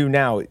trying to do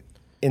now,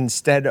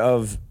 instead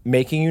of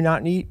making you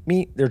not eat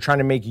meat, they're trying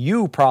to make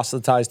you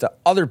proselytize to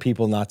other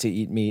people not to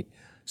eat meat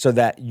so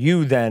that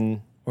you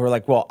then are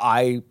like, well,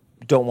 I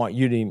don't want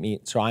you to eat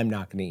meat, so I'm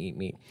not going to eat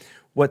meat.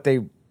 What they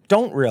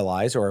don't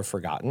realize or have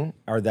forgotten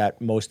are that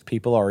most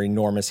people are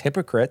enormous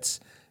hypocrites,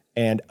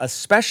 and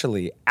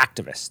especially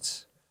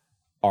activists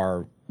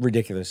are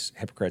ridiculous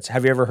hypocrites.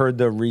 Have you ever heard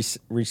the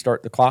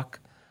restart the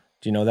clock?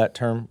 Do you know that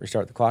term,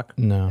 restart the clock?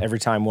 No. Every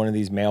time one of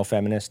these male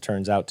feminists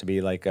turns out to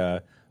be like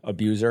a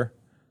abuser,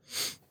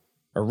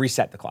 or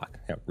reset the clock.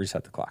 Yeah,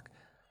 reset the clock.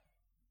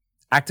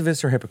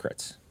 Activists are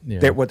hypocrites.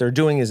 Yeah. What they're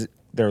doing is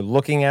they're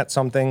looking at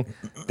something,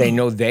 they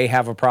know they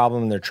have a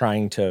problem, and they're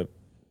trying to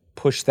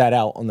push that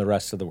out on the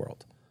rest of the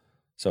world.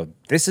 So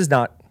this is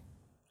not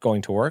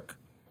going to work,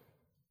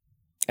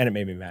 and it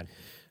made me mad.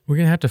 We're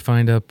gonna have to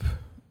find out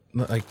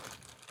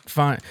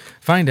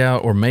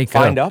or make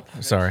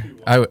up. Sorry,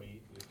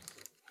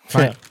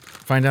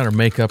 find out or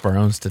make up our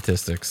own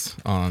statistics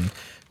on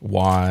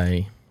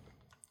why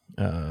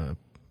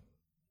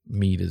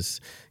meat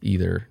is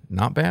either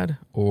not bad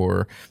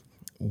or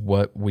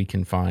what we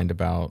can find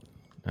about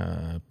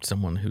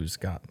someone who's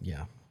got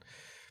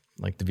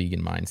like the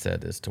vegan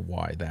mindset as to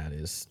why that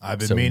is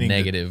so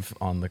negative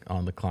on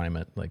the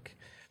climate. Like,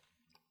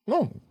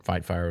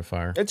 fight fire with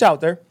fire. It's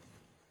out there.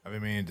 I've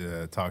been meaning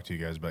to talk to you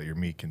guys about your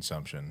meat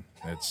consumption.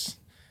 It's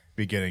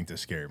beginning to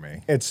scare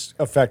me. It's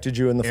affected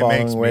you in the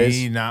following ways. It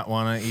makes me not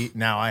want to eat.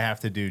 Now I have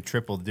to do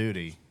triple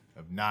duty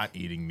of not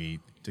eating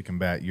meat to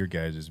combat your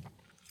guys'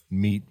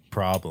 meat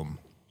problem.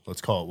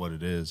 Let's call it what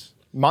it is.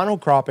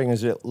 Monocropping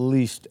is at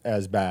least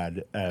as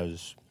bad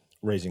as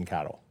raising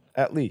cattle.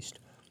 At least.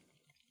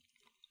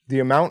 the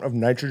amount of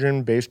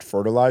nitrogen-based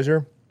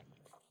fertilizer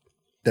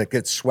that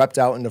gets swept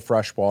out into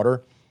fresh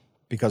water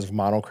because of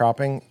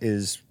monocropping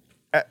is,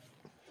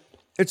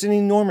 it's an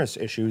enormous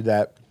issue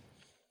that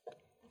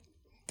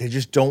they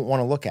just don't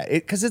want to look at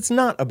it, because it's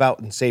not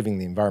about saving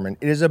the environment.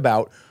 It is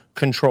about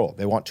control.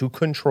 They want to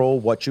control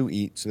what you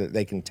eat so that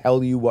they can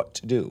tell you what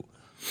to do.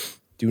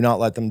 Do not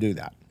let them do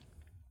that.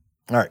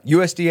 All right.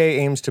 USDA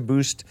aims to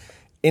boost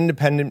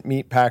independent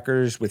meat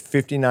packers with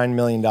 $59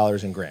 million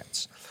in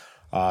grants.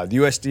 The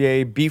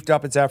USDA beefed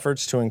up its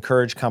efforts to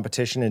encourage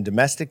competition in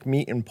domestic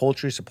meat and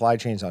poultry supply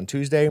chains on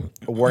Tuesday,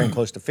 awarding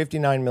close to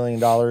 $59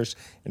 million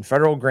in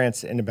federal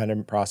grants to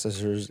independent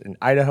processors in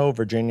Idaho,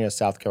 Virginia,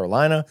 South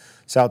Carolina,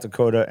 South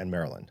Dakota, and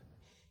Maryland.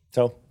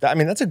 So,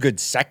 that's a good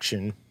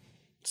section.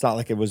 It's not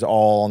like it was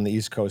all on the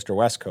East Coast or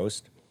West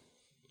Coast.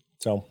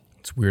 So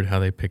It's weird how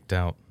they picked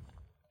out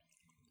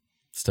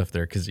stuff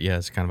there because,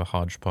 it's kind of a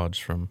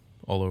hodgepodge from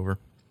all over.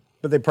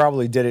 But they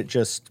probably did it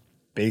just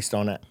based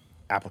on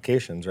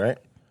applications, right?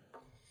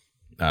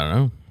 I don't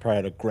know. Probably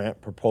had a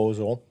grant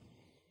proposal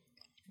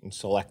and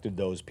selected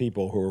those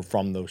people who were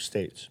from those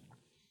states.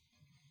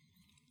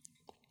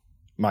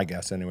 My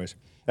guess, anyways.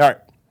 All right.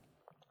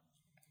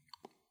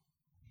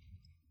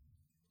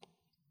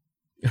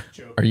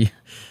 Are you?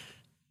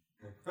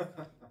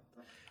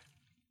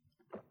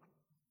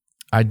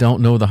 I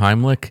don't know the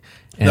Heimlich,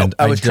 and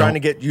I was trying to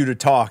get you to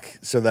talk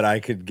so that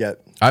I could get.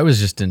 I was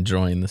just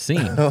enjoying the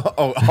scene.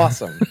 Oh,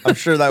 awesome! I'm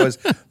sure that was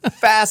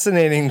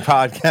fascinating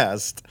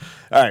podcast.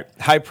 All right,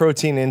 high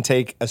protein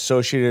intake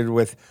associated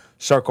with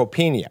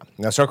sarcopenia.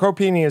 Now,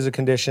 sarcopenia is a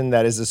condition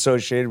that is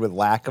associated with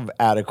lack of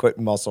adequate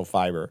muscle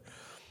fiber,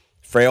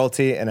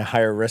 frailty, and a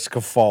higher risk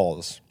of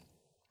falls.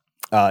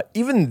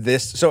 Even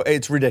this, so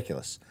it's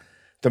ridiculous.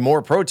 The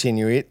more protein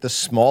you eat, the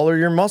smaller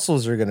your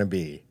muscles are going to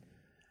be.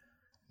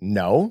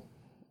 No,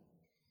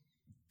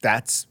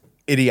 that's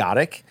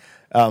idiotic.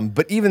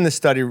 But even the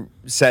study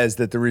says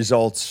that the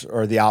results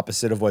are the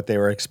opposite of what they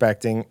were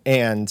expecting.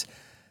 And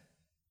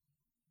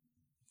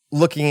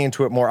looking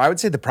into it more, I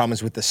would say the problem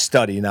is with the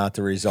study, not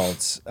the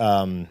results.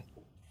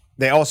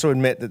 They also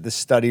admit that the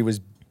study was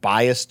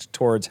biased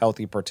towards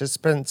healthy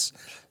participants.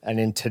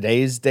 And in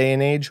today's day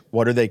and age,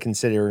 what are they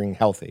considering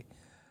healthy?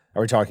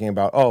 Are we talking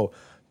about,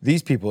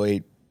 these people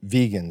ate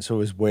vegan, so it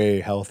was way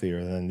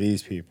healthier than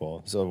these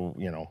people. So,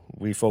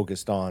 we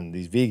focused on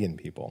these vegan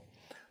people.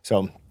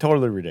 So,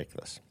 totally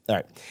ridiculous. All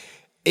right.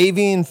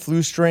 Avian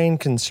flu strain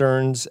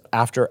concerns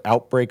after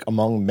outbreak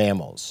among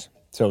mammals.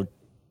 So,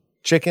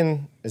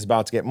 chicken is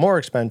about to get more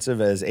expensive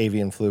as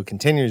avian flu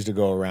continues to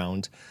go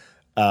around.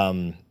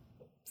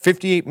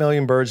 58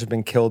 million birds have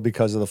been killed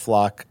because of the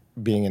flock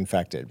being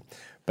infected.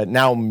 But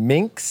now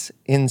minks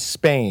in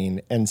Spain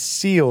and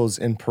seals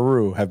in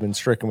Peru have been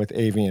stricken with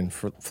avian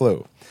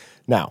flu.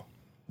 Now,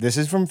 this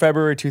is from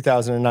February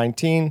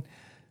 2019,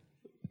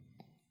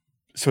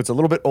 so it's a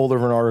little bit older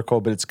of an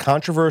article, but it's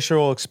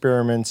controversial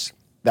experiments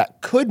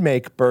that could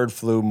make bird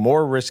flu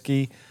more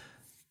risky,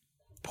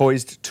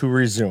 poised to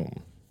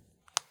resume.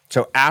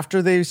 So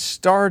after they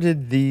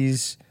started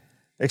these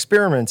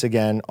experiments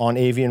again on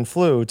avian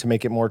flu to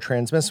make it more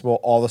transmissible,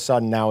 all of a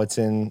sudden now it's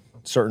in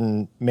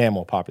certain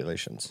mammal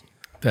populations.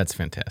 That's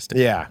fantastic.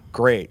 Yeah,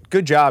 great.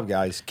 Good job,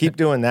 guys. Keep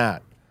doing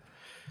that.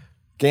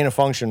 Gain of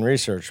function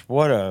research.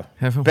 What a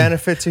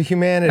benefit to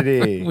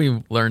humanity.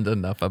 We've learned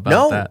enough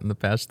about that in the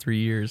past 3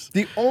 years.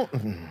 The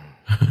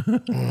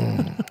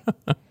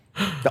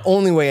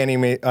only way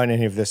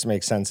any of this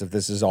makes sense if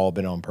this has all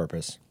been on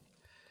purpose.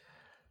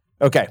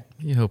 Okay.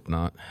 You hope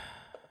not.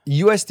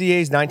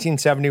 USDA's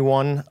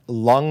 1971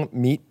 lung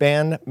meat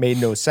ban made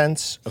no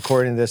sense,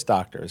 according to this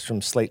doctor. It's from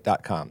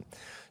Slate.com.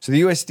 So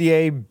the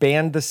USDA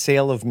banned the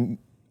sale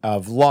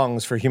of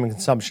lungs for human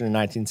consumption in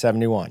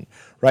 1971.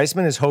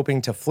 Reisman is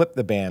hoping to flip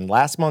the ban.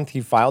 Last month,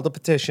 he filed a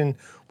petition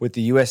with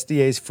the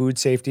USDA's Food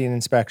Safety and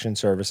Inspection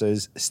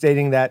Services,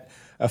 stating that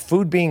a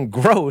food being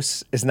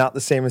gross is not the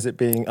same as it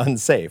being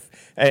unsafe.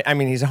 I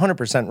mean, he's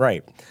 100%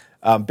 right.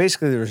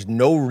 Basically, there was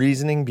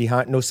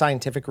no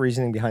scientific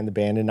reasoning behind the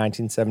ban in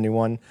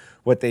 1971.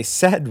 What they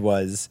said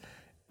was,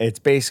 it's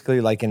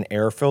basically like an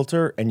air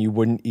filter, and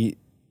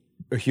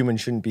a human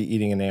shouldn't be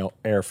eating an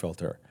air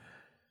filter,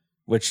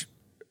 which,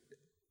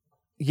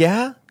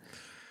 yeah,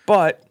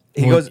 but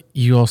he goes.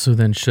 You also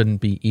then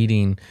shouldn't be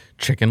eating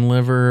chicken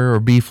liver or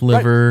beef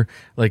liver.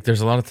 Right. Like,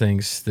 there's a lot of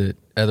things that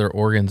other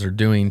organs are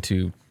doing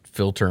to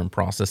filter and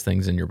process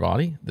things in your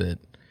body that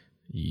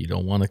you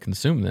don't want to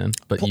consume then,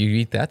 but you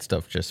eat that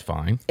stuff just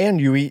fine. And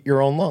you eat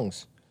your own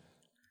lungs.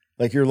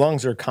 Like, your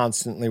lungs are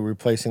constantly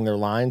replacing their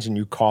lines, and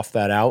you cough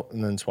that out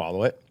and then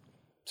swallow it.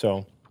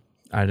 So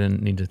I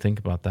didn't need to think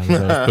about that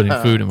as I was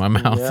putting food in my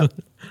mouth. Yeah.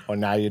 Oh,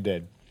 now you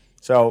did.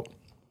 So,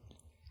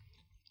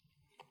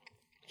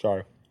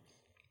 sorry.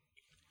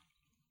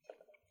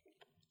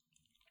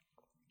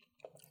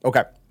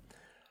 Okay.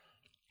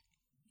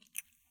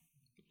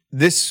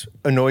 This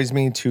annoys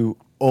me to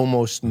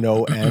almost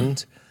no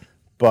end,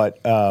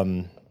 but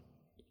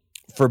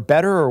for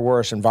better or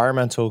worse,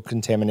 environmental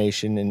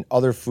contamination in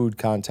other food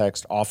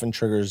contexts often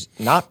triggers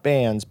not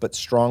bans, but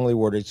strongly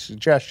worded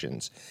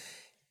suggestions.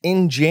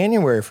 In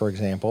January, for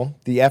example,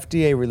 the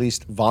FDA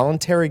released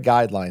voluntary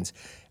guidelines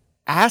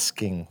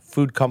asking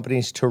food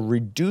companies to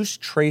reduce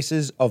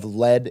traces of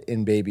lead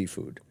in baby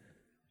food.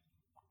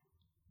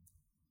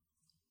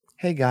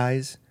 Hey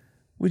guys,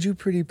 would you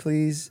pretty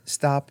please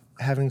stop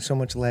having so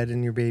much lead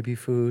in your baby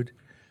food?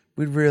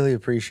 We'd really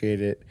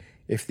appreciate it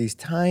if these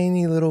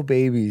tiny little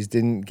babies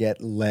didn't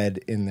get lead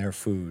in their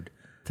food.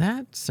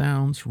 That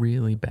sounds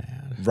really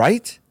bad.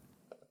 Right?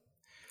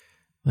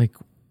 Like,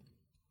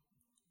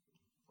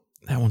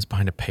 that one's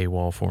behind a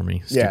paywall for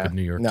me. Stupid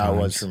New York Times. No,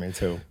 it was for me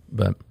too.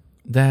 But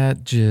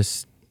that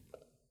just,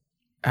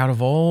 out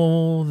of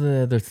all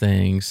the other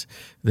things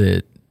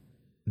that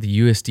the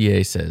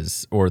USDA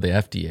says, or the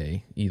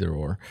FDA, either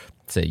or,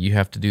 say you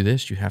have to do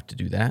this, you have to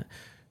do that,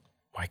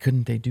 why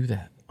couldn't they do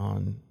that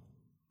on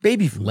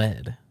Baby food.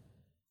 lead?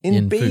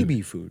 In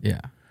baby food.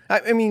 Yeah.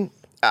 I mean,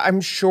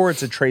 I'm sure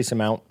it's a trace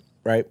amount,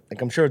 right?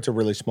 Like, I'm sure it's a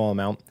really small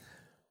amount,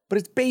 but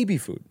it's baby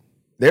food.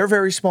 They're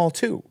very small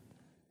too.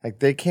 Like,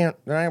 they're not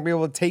gonna be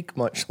able to take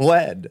much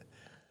lead.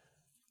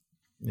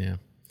 Yeah.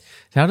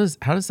 How does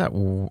that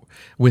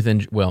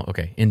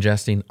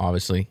ingesting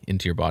obviously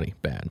into your body,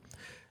 bad.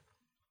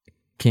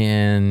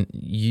 Can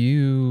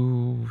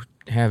you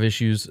have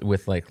issues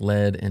with like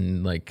lead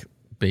and like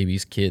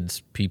babies,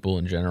 kids, people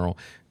in general,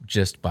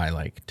 just by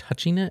like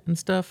touching it and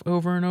stuff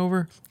over and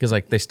over? Because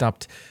like they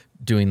stopped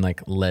doing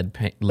like lead and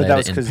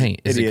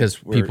paint. Is it because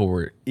people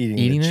were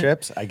eating it?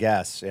 Chips? I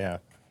guess, yeah.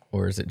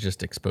 Or is it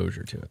just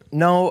exposure to it?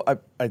 No,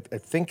 I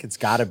think it's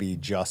got to be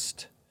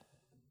just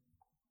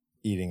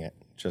eating it,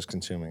 just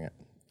consuming it.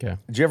 Okay.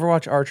 Did you ever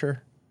watch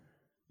Archer?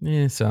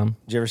 Yeah, some.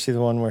 Did you ever see the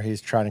one where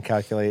he's trying to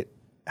calculate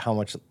how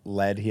much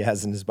lead he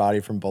has in his body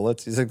from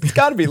bullets? He's like, it's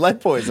got to be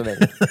lead poisoning.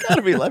 It's got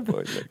to be lead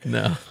poisoning.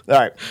 No.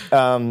 All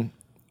right.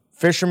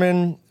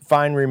 Fishermen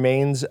find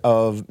remains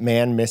of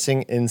man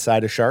missing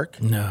inside a shark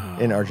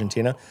in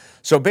Argentina.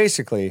 So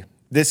basically,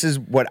 this is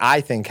what I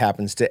think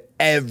happens to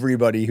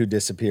everybody who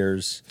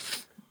disappears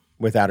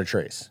without a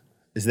trace,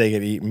 is they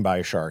get eaten by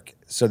a shark.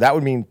 So that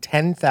would mean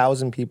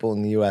 10,000 people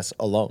in the U.S.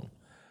 alone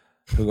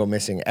who go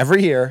missing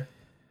every year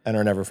and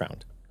are never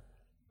found.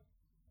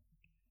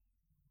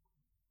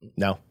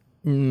 No.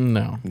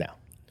 No. No.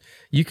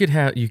 You could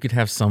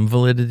have some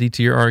validity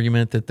to your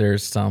argument that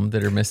there's some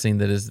that are missing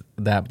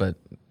but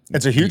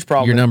It's a huge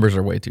problem. Your numbers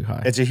are way too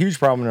high. It's a huge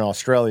problem in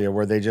Australia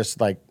where they just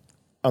like,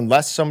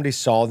 unless somebody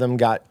saw them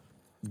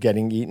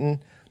getting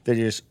eaten, they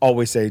just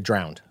always say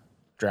drowned.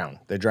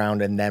 They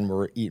drowned and then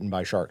were eaten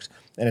by sharks.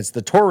 And it's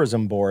the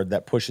tourism board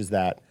that pushes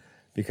that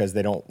because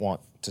they don't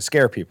want to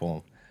scare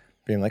people,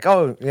 being like,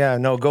 oh yeah,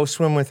 no, go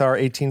swim with our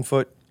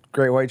 18-foot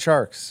great white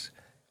sharks.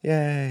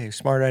 Yay,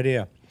 smart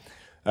idea.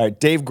 All right,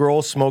 Dave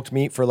Grohl smoked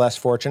meat for less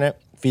fortunate,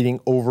 feeding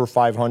over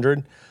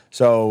 500.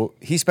 So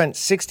he spent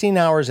 16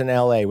 hours in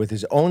LA with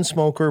his own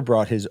smoker,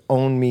 brought his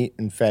own meat,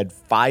 and fed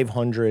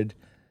 500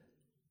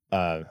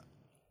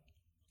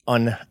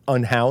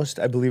 unhoused,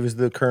 I believe is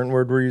the current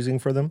word we're using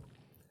for them.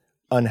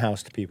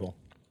 Unhoused people.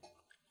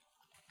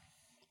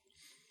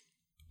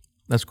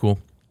 That's cool.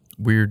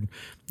 Weird.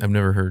 I've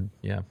never heard.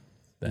 Yeah.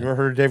 You ever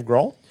heard of Dave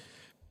Grohl?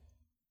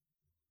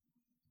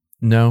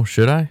 No.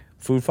 Should I?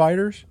 Foo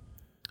Fighters?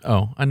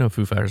 Oh, I know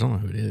Foo Fighters. I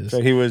don't know who it is.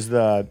 So he was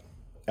the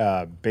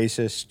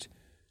bassist.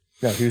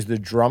 No, he was the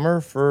drummer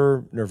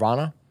for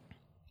Nirvana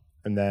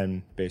and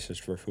then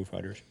bassist for Foo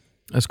Fighters.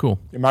 That's cool.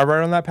 Am I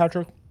right on that,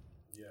 Patrick?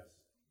 Yes.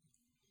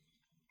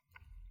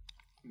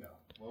 No.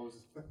 What was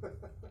it?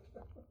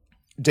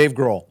 Dave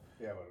Grohl.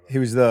 Yeah, He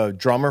was the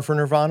drummer for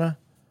Nirvana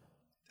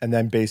and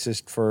then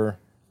bassist for...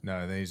 No,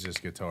 I think he's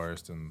just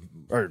guitarist and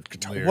Or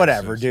guitar, lyricist.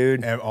 whatever,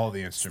 dude. All the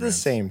It's instruments.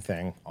 the same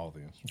thing. All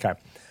the instruments. Okay.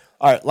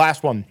 All right,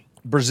 last one.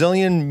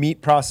 Brazilian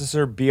meat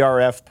processor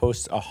BRF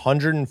posts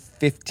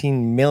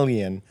 115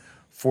 million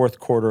fourth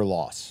quarter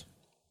loss.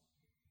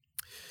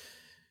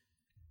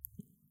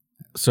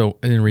 So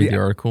I didn't read the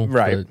article.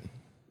 right.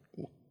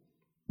 But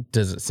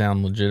does it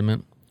sound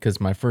legitimate? Because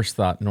my first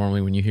thought,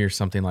 normally when you hear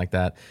something like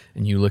that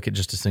and you look at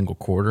just a single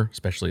quarter,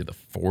 especially the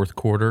fourth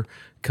quarter,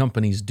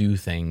 companies do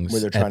things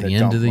Where they're at trying the to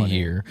end dump of the money.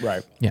 year.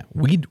 Right. Yeah,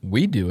 we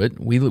do it.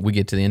 We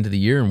get to the end of the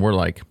year and we're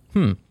like,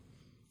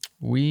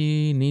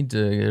 we need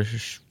to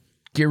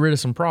get rid of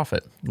some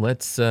profit.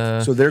 Let's.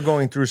 So they're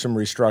going through some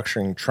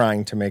restructuring,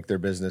 trying to make their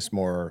business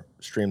more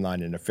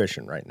streamlined and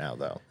efficient right now,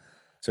 though.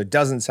 So it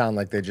doesn't sound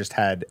like they just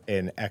had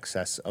an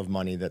excess of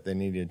money that they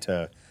needed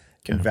to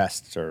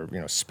invest or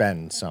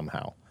spend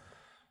somehow.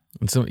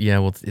 And so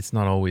well, it's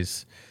not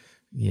always.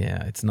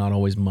 Yeah, it's not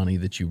always money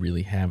that you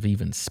really have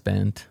even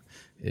spent.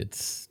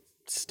 It's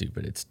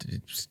stupid. It's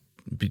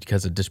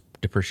because of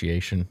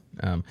depreciation.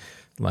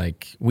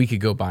 Like we could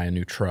go buy a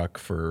new truck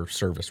for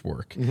service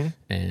work,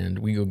 and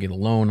we go get a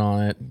loan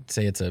on it.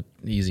 Say it's a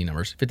easy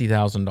numbers,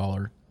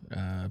 $50,000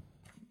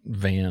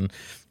 van.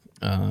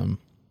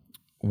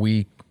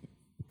 We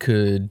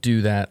could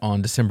do that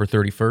on December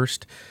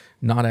 31st,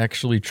 not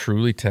actually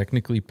truly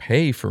technically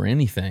pay for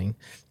anything,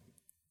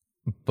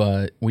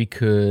 but we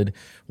could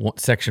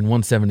Section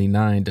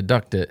 179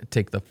 deduct it,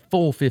 take the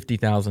full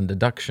 $50,000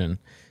 deduction,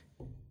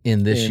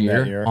 in this In that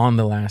year, year. on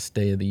the last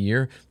day of the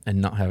year,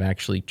 and not have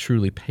actually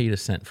truly paid a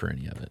cent for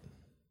any of it.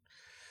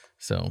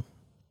 So,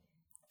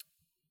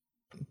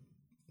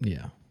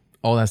 yeah,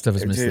 all that stuff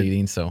is Dude,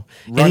 misleading. So,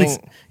 running-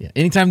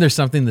 anytime there's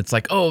something that's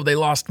like, oh, they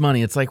lost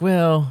money, it's like,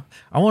 well,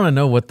 I want to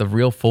know what the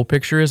real full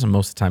picture is, and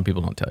most of the time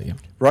people don't tell you.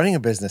 Running a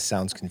business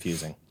sounds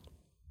confusing.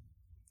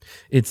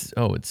 It's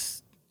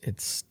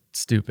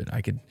stupid.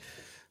 I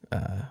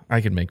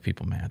could make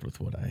people mad with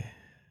what I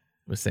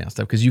was saying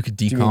stuff, because you could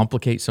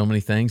decomplicate so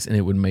many things, and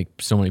it would make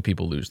so many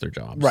people lose their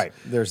jobs. Right.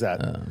 There's that.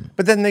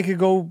 But then they could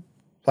go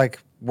like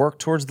work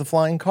towards the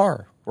flying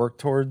car, work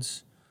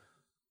towards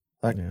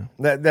like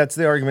that's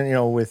the argument, you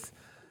know, with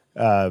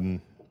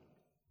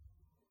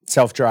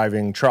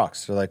self-driving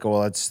trucks. They're like,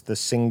 well, it's the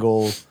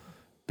single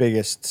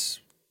biggest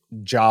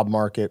job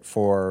market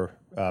for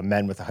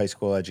men with a high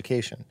school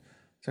education.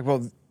 It's like,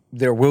 well,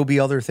 there will be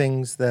other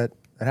things that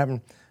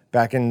happen.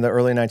 Back in the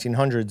early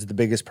 1900s, the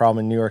biggest problem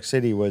in New York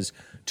City was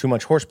too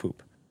much horse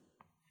poop.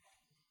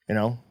 You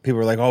know, people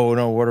were like, oh,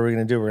 no, what are we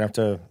going to do? We're going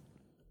to have to...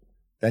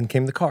 Then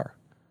came the car.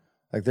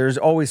 Like, there's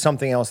always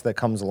something else that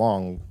comes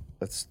along.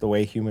 That's the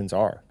way humans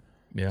are.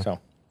 Yeah. So,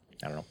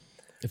 I don't know.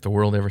 If the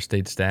world ever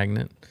stayed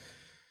stagnant,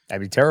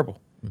 That'd be terrible.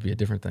 it'd be a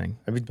different thing.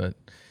 But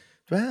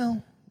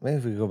Well, maybe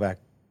if we go back,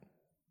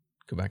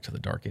 go back to the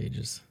dark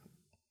ages.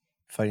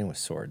 fighting with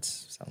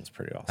swords sounds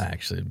pretty awesome.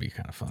 Actually, it'd be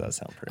kind of fun. Does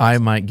sound pretty I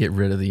awesome. might get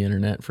rid of the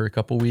internet for a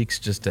couple weeks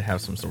just to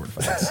have some sword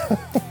fights.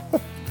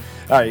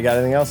 All right, you got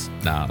anything else?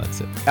 Nah,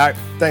 that's it. All right,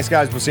 thanks,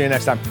 guys. We'll see you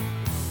next time.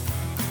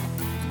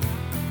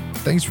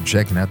 Thanks for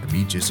checking out the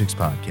Meatgistics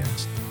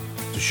podcast.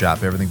 To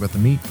shop everything but the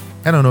meat,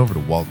 head on over to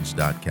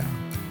waltons.com.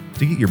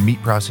 To get your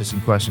meat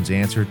processing questions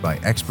answered by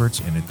experts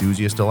and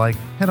enthusiasts alike,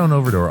 head on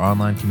over to our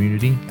online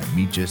community at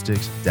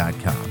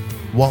meatgistics.com.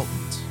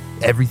 Waltons,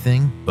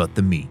 everything but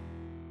the meat.